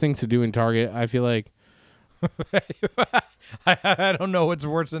 there's worse things to do in Target. I feel like. I don't know what's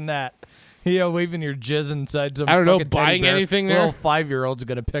worse than that. You know, leaving your jizz inside some I don't know, fucking teddy buying bear anything there? little 5-year-old's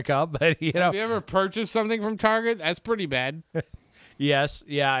going to pick up. But, you know, Have you ever purchased something from Target? That's pretty bad. yes.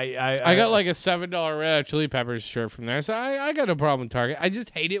 Yeah. I got like a $7 Red Hot Chili Peppers shirt from there, so I got no problem with Target. I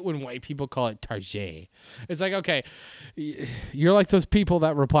just hate it when white people call it Target. It's like, okay, you're like those people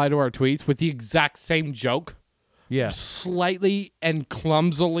that reply to our tweets with the exact same joke, yeah. slightly and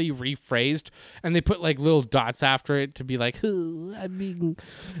clumsily rephrased, and they put like little dots after it to be like, "Ooh, I mean,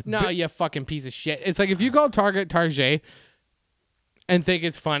 no, you fucking piece of shit." It's like if you call Target Target and think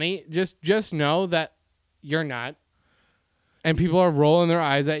it's funny, just know that you're not. And people are rolling their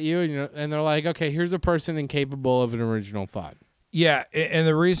eyes at you, and they're like, okay, here's a person incapable of an original thought. Yeah, and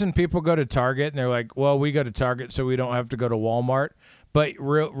the reason people go to Target and they're like, well, we go to Target so we don't have to go to Walmart. But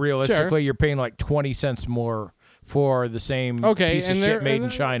realistically, You're paying like 20 cents more for the same piece of shit made in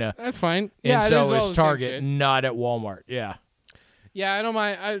China. That's fine. And Yeah, so it is all it's the same Target, shit. not at Walmart. Yeah. Yeah, I don't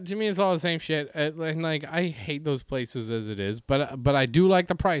mind. To me, it's all the same shit. And like, I hate those places as it is, but I do like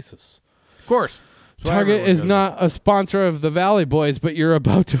the prices. Of course. That's why Target everyone is goes not a sponsor of the Valley Boys, but you're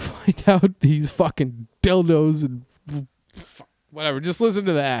about to find out these fucking dildos and whatever. Just listen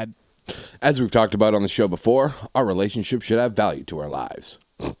to the ad. As we've talked about on the show before, our relationship should have value to our lives.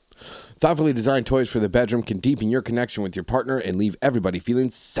 Thoughtfully designed toys for the bedroom can deepen your connection with your partner and leave everybody feeling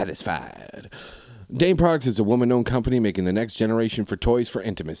satisfied. Dame Products is a woman-owned company making the next generation for toys for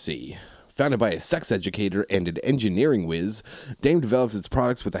intimacy. Founded by a sex educator and an engineering whiz, Dame develops its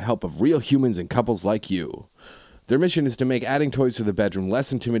products with the help of real humans and couples like you. Their mission is to make adding toys to the bedroom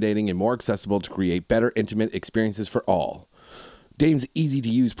less intimidating and more accessible to create better intimate experiences for all. Dame's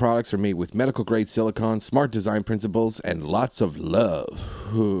easy-to-use products are made with medical-grade silicone, smart design principles, and lots of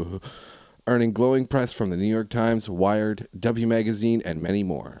love. Earning glowing press from the New York Times, Wired, W Magazine, and many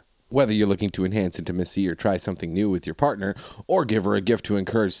more. Whether you're looking to enhance intimacy or try something new with your partner, or give her a gift to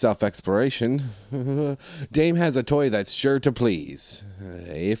encourage self-exploration, Dame has a toy that's sure to please.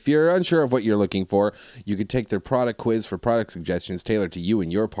 If you're unsure of what you're looking for, you can take their product quiz for product suggestions tailored to you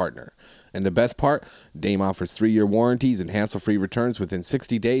and your partner. And the best part, Dame offers 3-year warranties and hassle-free returns within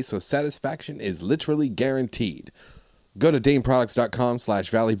 60 days, so satisfaction is literally guaranteed. Go to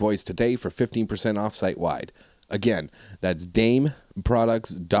dameproducts.com/valleyboys today for 15% off site-wide. Again, that's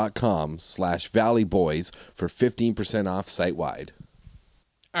dameproducts.com/valleyboys for 15% off site-wide.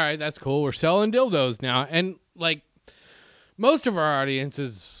 All right, that's cool. We're selling dildos now. And, like, most of our audience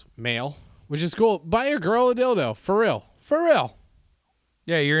is male, which is cool. Buy your girl a dildo. For real. For real.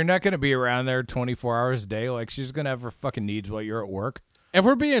 Yeah, you're not going to be around there 24 hours a day. Like, she's going to have her fucking needs while you're at work. If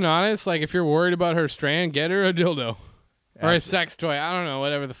we're being honest, like, if you're worried about her strand, get her a dildo. Or a sex toy. I don't know.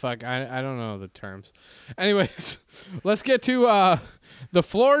 Whatever the fuck. I don't know the terms. Anyways, let's get to the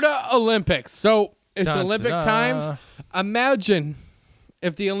Florida Olympics. So, it's Olympic times. Imagine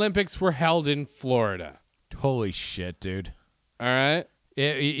if the Olympics were held in Florida. Holy shit, dude. All right?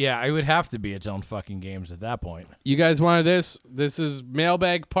 Yeah, it would have to be its own fucking games at that point. You guys wanted this? This is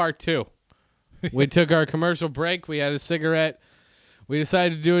Mailbag Part 2. We took our commercial break. We had a cigarette. We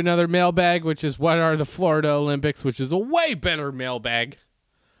decided to do another mailbag, which is what are the Florida Olympics, which is a way better mailbag.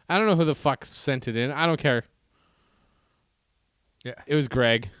 I don't know who the fuck sent it in. I don't care. Yeah. It was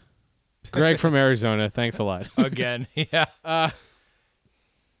Greg. Greg from Arizona. Thanks a lot. Again, yeah.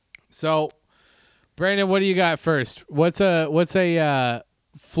 So, Brandon, what do you got first? What's a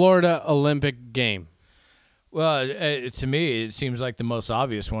Florida Olympic game? Well, to me, it seems like the most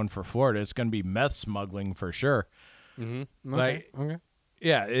obvious one for Florida. It's going to be meth smuggling for sure. Mm-hmm. Like, okay.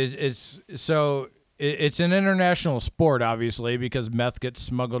 Yeah, it's an international sport, obviously, because meth gets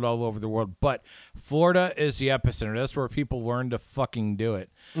smuggled all over the world. But Florida is the epicenter. That's where people learn to fucking do it.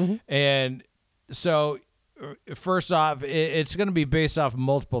 Mm-hmm. And so, first off, it's going to be based off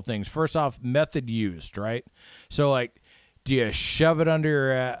multiple things. First off, method used, right? So, like, do you shove it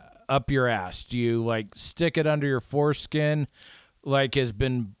up your ass? Do you, like, stick it under your foreskin, like has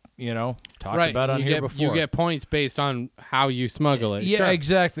been, talked about on here before? You get points based on how you smuggle it. Yeah, sure.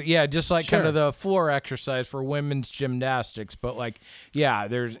 exactly. Yeah, just like Sure. kind of the floor exercise for women's gymnastics. But like, yeah,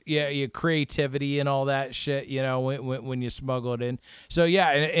 there's your creativity and all that shit. When you smuggle it in. So yeah,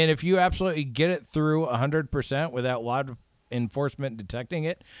 and if you absolutely get it through 100% without law enforcement detecting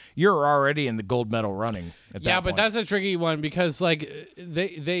it, you're already in the gold medal running. At that But point. that's a tricky one because like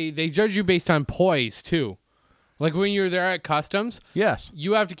they judge you based on poise too. Like when you're there at customs, yes.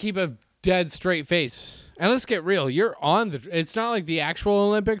 you have to keep a dead straight face. And let's get real. You're on it's not like the actual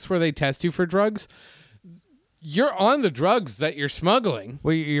Olympics where they test you for drugs. You're on the drugs that you're smuggling.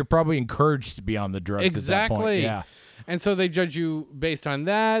 Well, you're probably encouraged to be on the drugs at that point. Exactly. Yeah. And so they judge you based on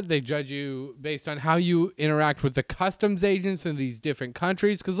that. They judge you based on how you interact with the customs agents in these different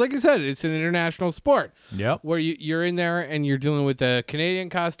countries. Because like I said, it's an international sport. Yep. Where you're in there and you're dealing with the Canadian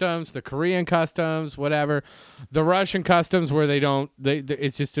customs, the Korean customs, whatever. The Russian customs where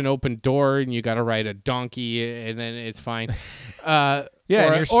it's just an open door and you got to ride a donkey and then it's fine.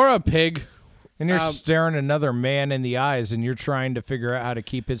 Or a pig. And you're staring another man in the eyes, and you're trying to figure out how to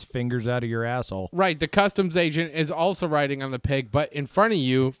keep his fingers out of your asshole. Right. The customs agent is also riding on the pig, but in front of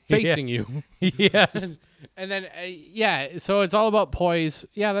you, facing you. Yes. And then, so it's all about poise.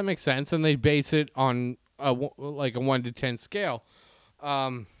 Yeah, that makes sense. And they base it on a 1 to 10 scale.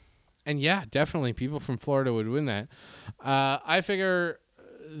 And yeah, definitely people from Florida would win that. I figure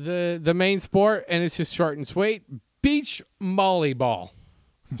the main sport, and it's just short and sweet, beach volleyball.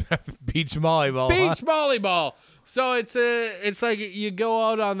 Beach volleyball. Beach volleyball. So it's like you go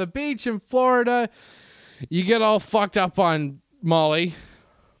out on the beach in Florida, you get all fucked up on Molly,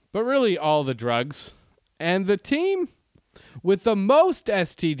 but really all the drugs. And the team with the most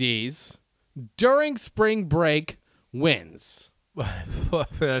STDs during spring break wins.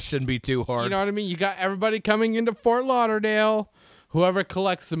 That shouldn't be too hard. You know what I mean? You got everybody coming into Fort Lauderdale. Whoever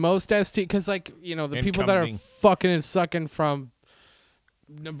collects the most STDs, because the people that are fucking and sucking from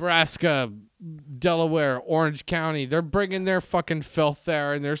Nebraska, Delaware, Orange County, they're bringing their fucking filth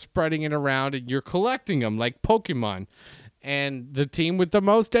there and they're spreading it around and you're collecting them like Pokemon. And the team with the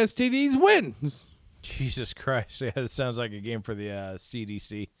most STDs wins. Jesus Christ. Yeah, that sounds like a game for the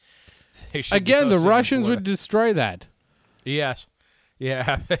CDC. Again, the Russians would destroy that. Yes.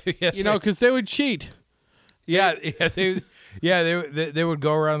 Yeah. Yes, because they would cheat. They would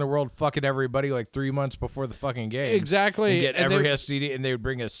go around the world fucking everybody like 3 months before the fucking game. Exactly. And get every STD, and they would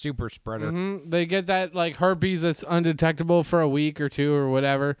bring a super spreader. Mm-hmm. They get that like herpes that's undetectable for a week or two or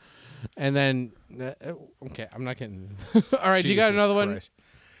whatever. And then, okay, I'm not getting. All right, you got another one?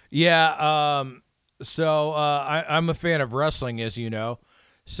 Yeah. So I'm a fan of wrestling, as you know.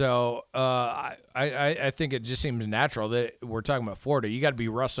 So I think it just seems natural that we're talking about Florida. You got to be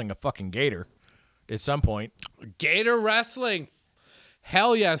wrestling a fucking gator at some point. Gator wrestling.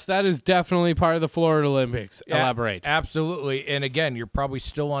 Hell yes, that is definitely part of the Florida Olympics. Yeah, Elaborate. Absolutely. And again, you're probably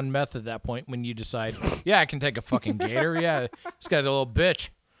still on meth at that point when you decide, yeah, I can take a fucking gator. Yeah, this guy's a little bitch.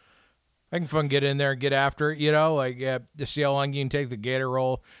 I can fucking get in there and get after it, like to see how long you can take the gator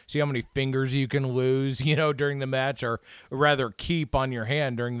roll, see how many fingers you can lose, during the match, or rather keep on your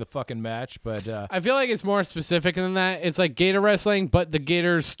hand during the fucking match. But I feel like it's more specific than that. It's like gator wrestling, but the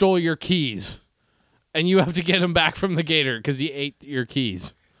gator stole your keys. And you have to get him back from the gator because he ate your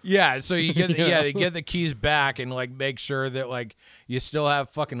keys. yeah, so you get they get the keys back and make sure that you still have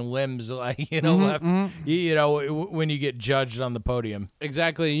fucking limbs left. When you get judged on the podium.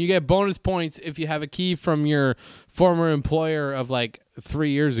 Exactly. And you get bonus points if you have a key from your former employer of 3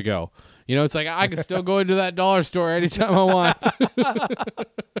 years ago. It's like I can still go into that dollar store anytime I want.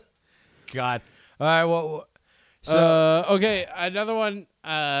 God. All right. Well. So okay, another one.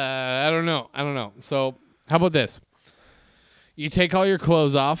 I don't know. So how about this? You take all your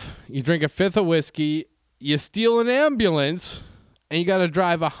clothes off. You drink a fifth of whiskey. You steal an ambulance, and you got to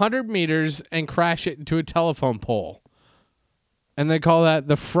drive 100 meters and crash it into a telephone pole. And they call that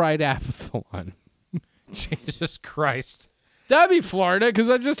the Fried Apathlon. Jesus Christ. That'd be Florida because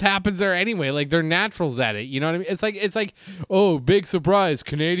that just happens there anyway. They're naturals at it. You know what I mean? It's like, oh, big surprise!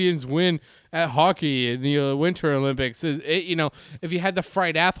 Canadians win at hockey in the Winter Olympics. If you had the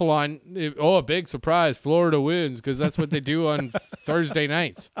Fried Athlon, a big surprise! Florida wins because that's what they do on Thursday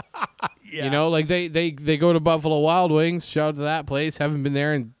nights. Yeah. They go to Buffalo Wild Wings. Shout out to that place. Haven't been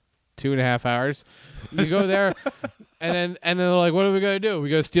there in 2.5 hours. You go there, and then they're like, what are we gonna do? We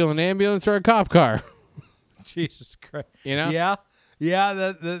gotta steal an ambulance or a cop car? Jesus Christ. Yeah.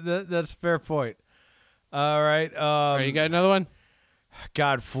 That's a fair point. All right. All right, you got another one?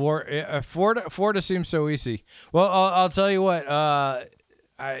 God, Florida seems so easy. Well, I'll tell you what.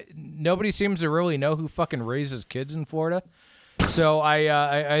 Nobody seems to really know who fucking raises kids in Florida. So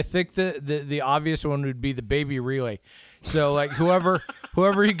I think the obvious one would be the baby relay. So whoever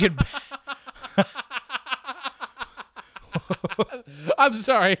you could. I'm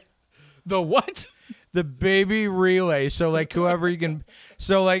sorry. The what? The baby relay. So whoever you can.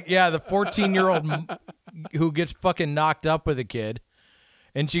 So the 14-year-old who gets fucking knocked up with a kid,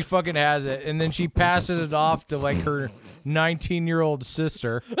 and she fucking has it, and then she passes it off to her 19-year-old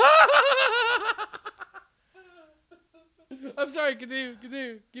sister. I'm sorry. Continue.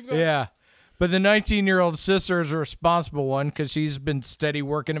 Keep going. Yeah. But the 19-year-old sister is a responsible one because she's been steady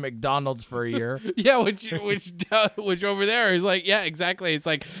working at McDonald's for a year. Yeah, which over there is yeah, exactly. It's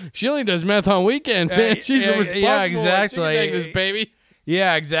like she only does meth on weekends, man. She's a responsible one. Exactly. She can take this baby.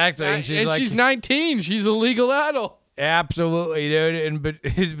 Yeah, exactly. And she's 19. She's a legal adult. Absolutely, dude. And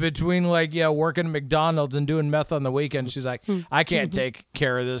between working at McDonald's and doing meth on the weekend, she's like, I can't take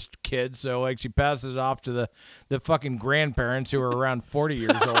care of this kid. So she passes it off to the fucking grandparents who are around 40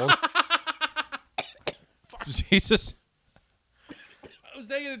 years old. Jesus. I was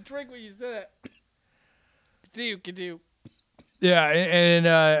taking a drink when you said that. Continue. Yeah,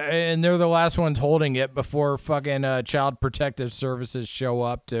 and they're the last ones holding it before fucking Child Protective Services show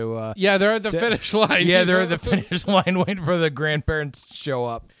up to. Yeah, they're at the finish line. Yeah, they're at the finish line waiting for the grandparents to show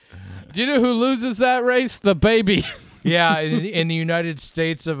up. Do you know who loses that race? The baby. Yeah, in the United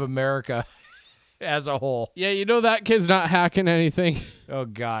States of America as a whole. Yeah, that kid's not hacking anything. Oh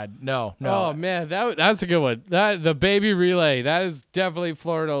God, no. Oh man, that's a good one. The baby relay. That is definitely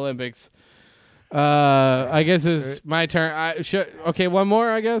Florida Olympics. I guess it's my turn. Okay, one more.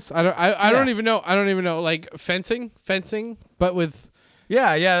 I guess I don't even know. I don't even know. Fencing, but with.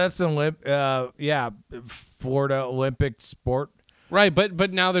 Yeah, that's an Florida Olympic sport. Right,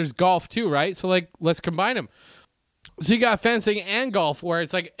 but now there's golf too, right? So let's combine them. So you got fencing and golf, where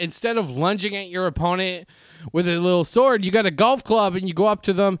it's instead of lunging at your opponent with a little sword, you got a golf club and you go up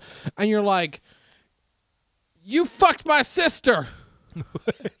to them and you're like, "You fucked my sister,"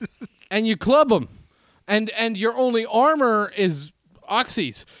 and you club them, and your only armor is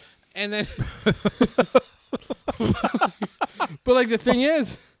oxys, and then, but the thing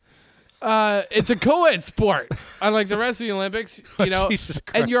is, it's a co-ed sport, unlike the rest of the Olympics,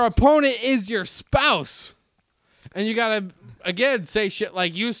 and your opponent is your spouse. And you gotta again say shit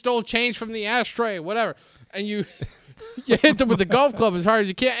like you stole change from the ashtray, whatever, and you hit them with the golf club as hard as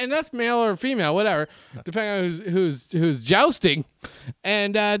you can, and that's male or female, whatever, depending on who's jousting,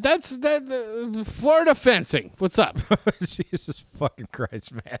 and that's the Florida fencing. What's up? Jesus fucking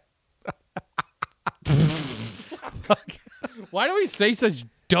Christ, man! Why do we say such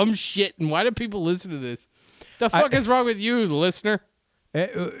dumb shit, and why do people listen to this? The fuck is wrong with you, listener?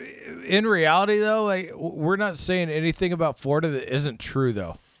 In reality, though, we're not saying anything about Florida that isn't true,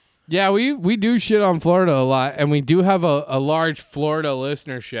 though. Yeah, we do shit on Florida a lot, and we do have a large Florida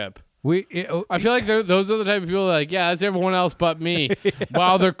listenership. I feel like those are the type of people that are like, yeah, that's everyone else but me,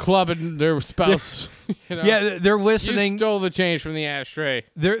 while they're clubbing their spouse. You know? Yeah, they're listening. You stole the change from the ashtray.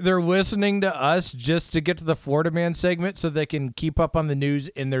 They're listening to us just to get to the Florida Man segment so they can keep up on the news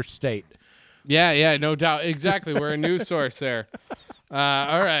in their state. Yeah, no doubt. Exactly. We're a news source there.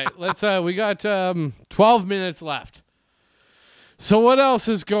 All right, let's. We got 12 minutes left. So what else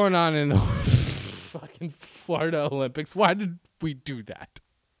is going on in the fucking Florida Olympics? Why did we do that?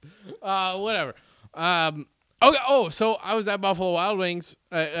 Whatever. Okay. Oh, so I was at Buffalo Wild Wings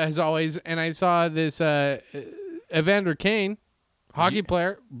as always, and I saw this Evander Kane, hockey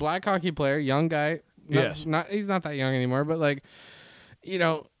player, black hockey player, young guy. He's not that young anymore, but like, you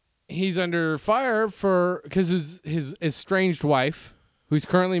know, he's under fire because his estranged wife, who he's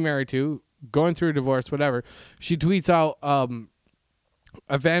currently married to, going through a divorce, whatever. She tweets out,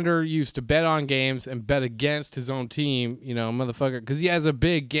 Evander used to bet on games and bet against his own team, you know, motherfucker, because he has a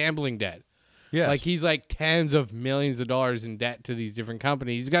big gambling debt. Yeah, like he's like tens of millions of dollars in debt to these different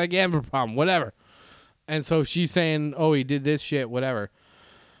companies. He's got a gambling problem, whatever. And so she's saying, "Oh, he did this shit, whatever,"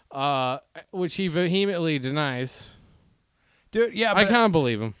 which he vehemently denies. Dude, yeah, I can't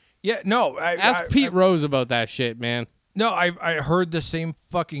believe him. Yeah, no. Ask Pete Rose about that shit, man. No, I heard the same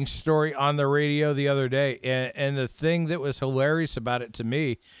fucking story on the radio the other day, and the thing that was hilarious about it to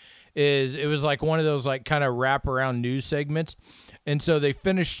me is it was like one of those like kind of wraparound news segments, and so they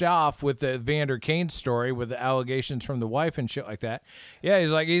finished off with the Evander Kane story with the allegations from the wife and shit like that. Yeah,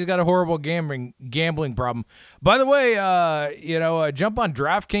 he's like he's got a horrible gambling problem. By the way, jump on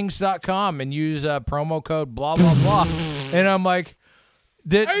DraftKings.com and use promo code blah blah blah, and I'm like,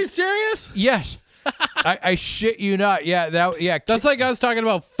 are you serious? Yes. I shit you not. Yeah, that's like us talking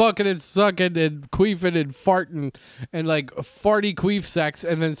about fucking and sucking and queefing and farting and like farty queef sex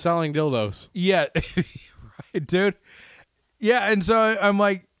and then selling dildos. Yeah, right, dude. Yeah, and so I'm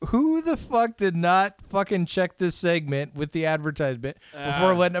like, who the fuck did not fucking check this segment with the advertisement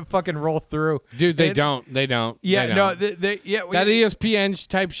before letting it fucking roll through? Dude, they don't. Yeah, they no, don't. that ESPN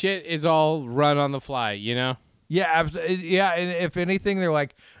type shit is all run on the fly, you know? Yeah, yeah, and if anything, they're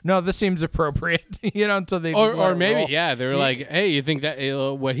like, no, this seems appropriate, you know, until they just or maybe, roll. yeah, they're like, hey, you think that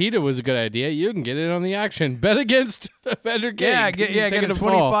what he did was a good idea? You can get it on the action. Bet against Evander Kane. Yeah, get a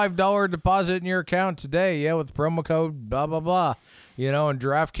 $25 deposit in your account today, yeah, with promo code blah, blah, blah, you know, and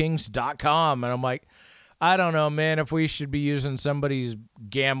DraftKings.com. And I'm like, I don't know, man, if we should be using somebody's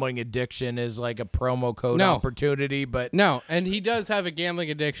gambling addiction as like a promo code opportunity, but no, and he does have a gambling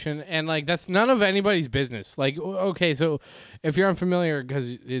addiction, and like that's none of anybody's business. Like, okay, so if you're unfamiliar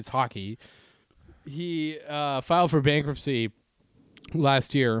because it's hockey, he filed for bankruptcy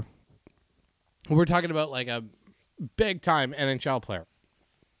last year. We're talking about like a big time NHL player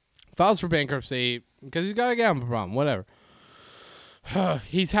files for bankruptcy because he's got a gambling problem. Whatever.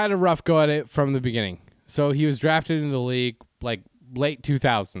 He's had a rough go at it from the beginning. So he was drafted into the league like late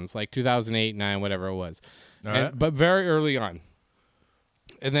 2000s, like 2008, 9, whatever it was. But very early on.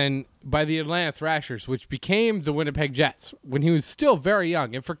 And then by the Atlanta Thrashers, which became the Winnipeg Jets when he was still very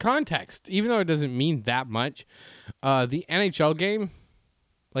young. And for context, even though it doesn't mean that much, the NHL game,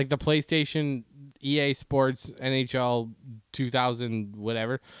 like the PlayStation EA Sports NHL 2000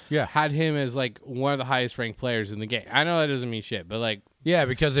 whatever, had him as like one of the highest ranked players in the game. I know that doesn't mean shit, but like, yeah,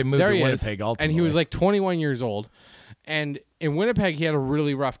 because they moved to Winnipeg ultimately. And he was like 21 years old. And in Winnipeg, he had a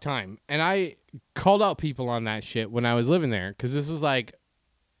really rough time. And I called out people on that shit when I was living there because this was like,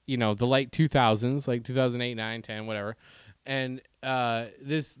 you know, the late 2000s, like 2008, 9, 10, whatever. And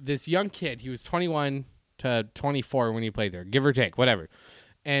this young kid, he was 21 to 24 when he played there, give or take, whatever.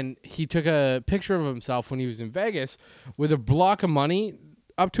 And he took a picture of himself when he was in Vegas with a block of money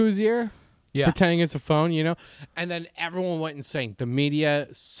up to his ear. Yeah. Pretending it's a phone, you know? And then everyone went insane. The media,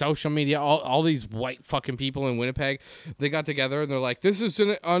 social media, all these white fucking people in Winnipeg, they got together and they're like, this is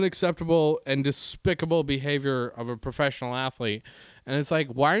an unacceptable and despicable behavior of a professional athlete. And it's like,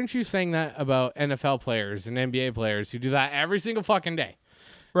 why aren't you saying that about NFL players and NBA players who do that every single fucking day?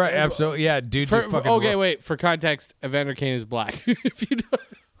 Right, absolutely. Yeah, dude. Wait. For context, Evander Kane is black. If you don't,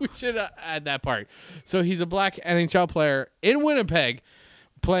 we should add that part. So he's a black NHL player in Winnipeg,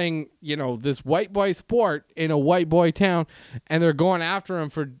 playing, you know, this white boy sport in a white boy town, and they're going after him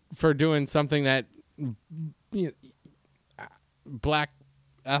for doing something that, you know, black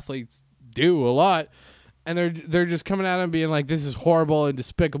athletes do a lot, and they're just coming at him being like, this is horrible and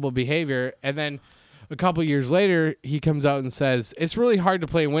despicable behavior. And then a couple years later, he comes out and says, it's really hard to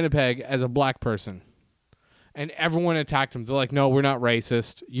play in Winnipeg as a black person. And everyone attacked him. They're like, no, we're not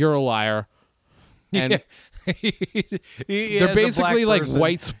racist. You're a liar. And He they're is a black basically like person.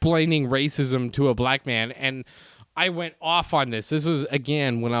 white-splaining racism to a black man. And I went off on this. This was,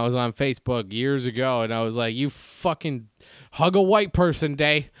 again, when I was on Facebook years ago, and I was like, you fucking hug a white person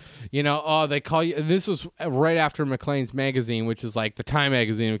day. You know, oh, they call you. This was right after Maclean's magazine, which is like the Time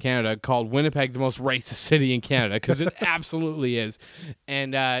magazine of Canada, called Winnipeg the most racist city in Canada, because it absolutely is.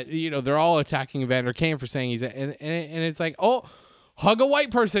 And, you know, they're all attacking Evander Kane for saying he's, and it's like, oh, hug a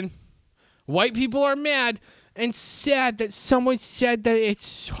white person. White people are mad and sad that someone said that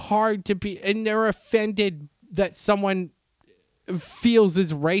it's hard to be, and they're offended that someone feels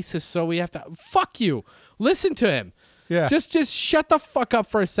is racist, so we have to, fuck you. Listen to him. Yeah. Just shut the fuck up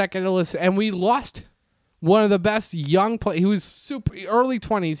for a second and listen. And we lost one of the best young players. He was super early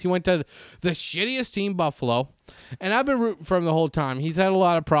 20s. He went to the shittiest team, Buffalo. And I've been rooting for him the whole time. He's had a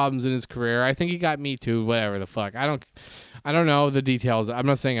lot of problems in his career. I think he got me too, whatever the fuck. I don't know the details. I'm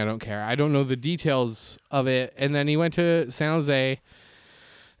not saying I don't care. I don't know the details of it. And then he went to San Jose,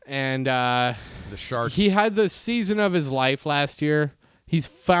 and The Sharks. he had the season of his life last year. He's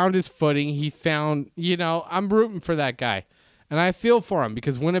found his footing. He found, you know, I'm rooting for that guy. And I feel for him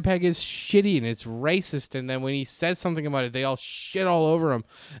because Winnipeg is shitty and it's racist. And then when he says something about it, they all shit all over him.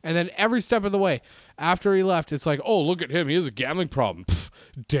 And then every step of the way, after he left, it's like, oh, look at him. He has a gambling problem. Pfft,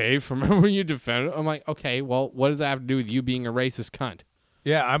 Dave, remember when you defended him? I'm like, okay, well, what does that have to do with you being a racist cunt?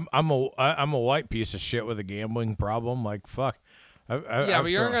 Yeah, I'm a white piece of shit with a gambling problem. Like, fuck. Yeah,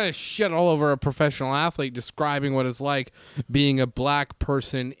 but you're not going to shit all over a professional athlete describing what it's like being a black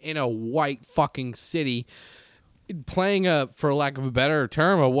person in a white fucking city playing a, for lack of a better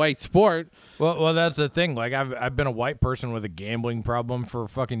term, a white sport. Well, that's the thing. Like, I've been a white person with a gambling problem for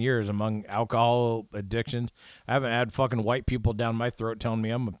fucking years among alcohol addictions. I haven't had fucking white people down my throat telling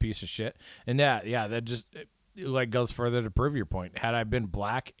me I'm a piece of shit. And that just like goes further to prove your point. Had I been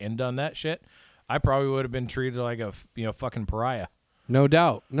black and done that shit, I probably would have been treated like a fucking pariah. No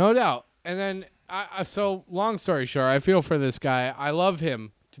doubt. No doubt. And then, so long story short, I feel for this guy. I love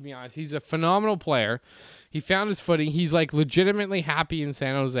him, to be honest. He's a phenomenal player. He found his footing. He's like legitimately happy in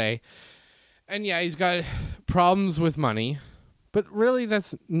San Jose. And yeah, he's got problems with money. But really,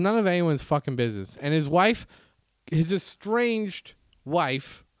 that's none of anyone's fucking business. And his wife, his estranged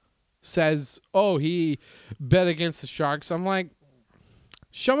wife, says, oh, he bet against the Sharks. I'm like,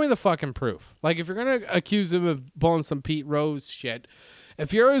 show me the fucking proof. Like, if you're going to accuse him of pulling some Pete Rose shit,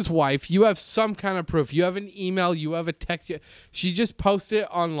 if you're his wife, you have some kind of proof. You have an email, you have a text. She just posted it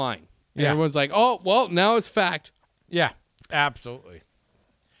online. And everyone's like, oh, well, now it's fact. Yeah, absolutely.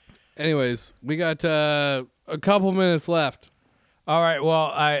 Anyways, we got a couple minutes left. All right.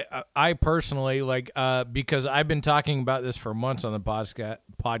 Well, I personally because I've been talking about this for months on the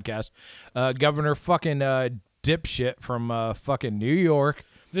podcast. Governor fucking dipshit from fucking New York.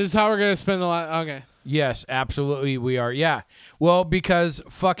 This is how we're going to spend the last... Okay. Yes, absolutely we are. Yeah. Well, because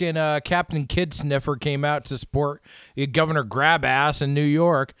fucking Captain Kid Sniffer came out to support Governor Grabass in New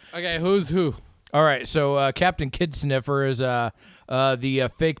York. Okay, who's who? All right, so Captain Kid Sniffer is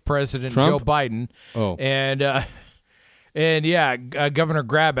the fake president Trump? Joe Biden. Oh. And yeah, Governor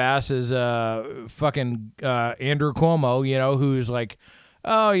Grabass is fucking Andrew Cuomo, you know, who's like,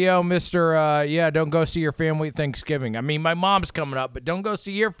 oh, yo, Mr. Don't go see your family at Thanksgiving. I mean, my mom's coming up, but don't go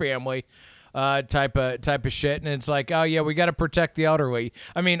see your family. Type of shit, and it's like, oh yeah, we got to protect the elderly.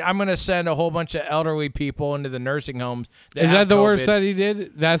 I mean, I'm gonna send a whole bunch of elderly people into the nursing homes. Is that the worst that he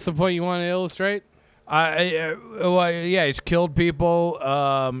did? That's the point you want to illustrate? Well, yeah, he's killed people.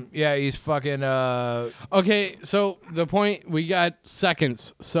 Yeah, he's fucking. Okay, so the point, we got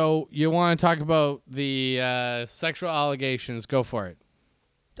seconds. So you want to talk about the sexual allegations? Go for it.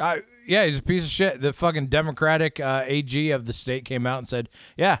 Yeah, he's a piece of shit. The fucking Democratic AG of the state came out and said,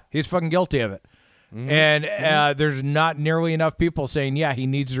 yeah, he's fucking guilty of it. Mm-hmm. And there's not nearly enough people saying, yeah, he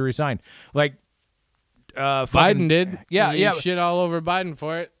needs to resign. Like, Biden did. Yeah, yeah. Shit all over Biden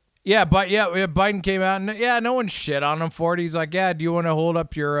for it. Yeah, but Biden came out and no one shit on him for it. He's like, yeah, do you want to hold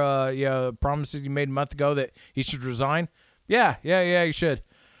up your promises you made a month ago that he should resign? Yeah, you should.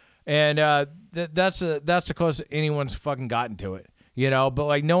 And that's the closest anyone's fucking gotten to it. You know, but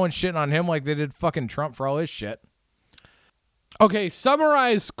like no one's shitting on him like they did fucking Trump for all his shit. Okay,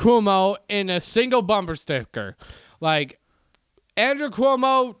 summarize Cuomo in a single bumper sticker. Like, Andrew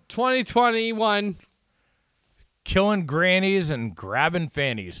Cuomo, 2021. Killing grannies and grabbing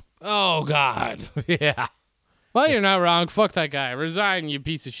fannies. Oh, God. Yeah. Well, you're not wrong. Fuck that guy. Resign, you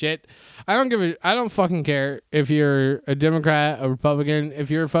piece of shit. I don't fucking care if you're a Democrat, a Republican, if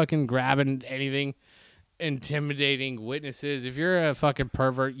you're fucking grabbing anything, intimidating witnesses. If you're a fucking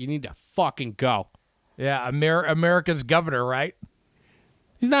pervert, you need to fucking go. Yeah, America's governor, right?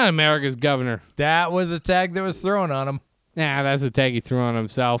 He's not America's governor. That was a tag that was thrown on him. Nah, that's a tag he threw on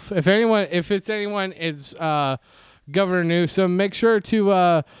himself. If it's anyone, it's Governor Newsom. Make sure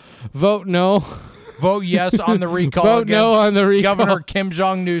to vote no. Vote yes on the recall. Vote no on the recall. Governor Kim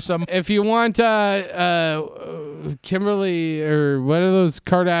Jong Newsom. If you want Kimberly or what are those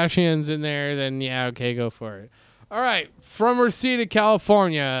Kardashians in there, then yeah, okay, go for it. All right, from Reseda,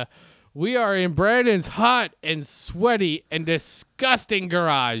 California, we are in Brandon's hot and sweaty and disgusting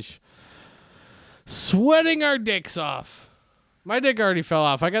garage, sweating our dicks off. My dick already fell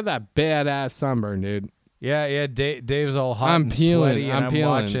off. I got that badass sunburn, dude. Yeah. Dave's all hot I'm and peeling, sweaty, and I'm peeling.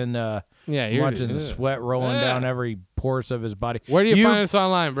 watching. Yeah, you're watching the sweat rolling down every pores of his body. Where do you find us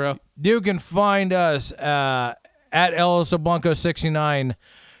online, bro? You can find us at LSOBlanco69,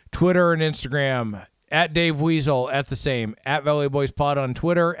 Twitter and Instagram, at Dave Weasel at the same, at Valley Boys Pod on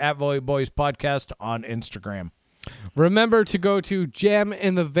Twitter, at Valley Boys Podcast on Instagram. Remember to go to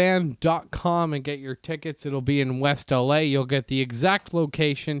jaminthevan.com and get your tickets. It'll be in West LA. You'll get the exact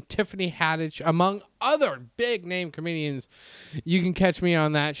location. Tiffany Haddish, among other big name comedians. You can catch me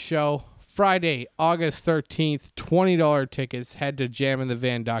on that show Friday, August 13th. $20 tickets. Head to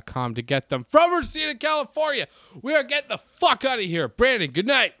jaminthevan.com to get them. From Reseda, California, we are getting the fuck out of here. Brandon, good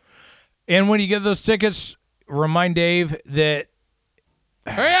night. And when you get those tickets, remind Dave that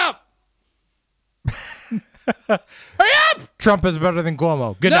Hurry up. Hurry up! Trump is better than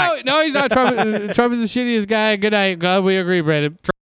Cuomo. Good night. No, he's not. Trump is the shittiest guy. Good night. God, we agree, Brandon. Trump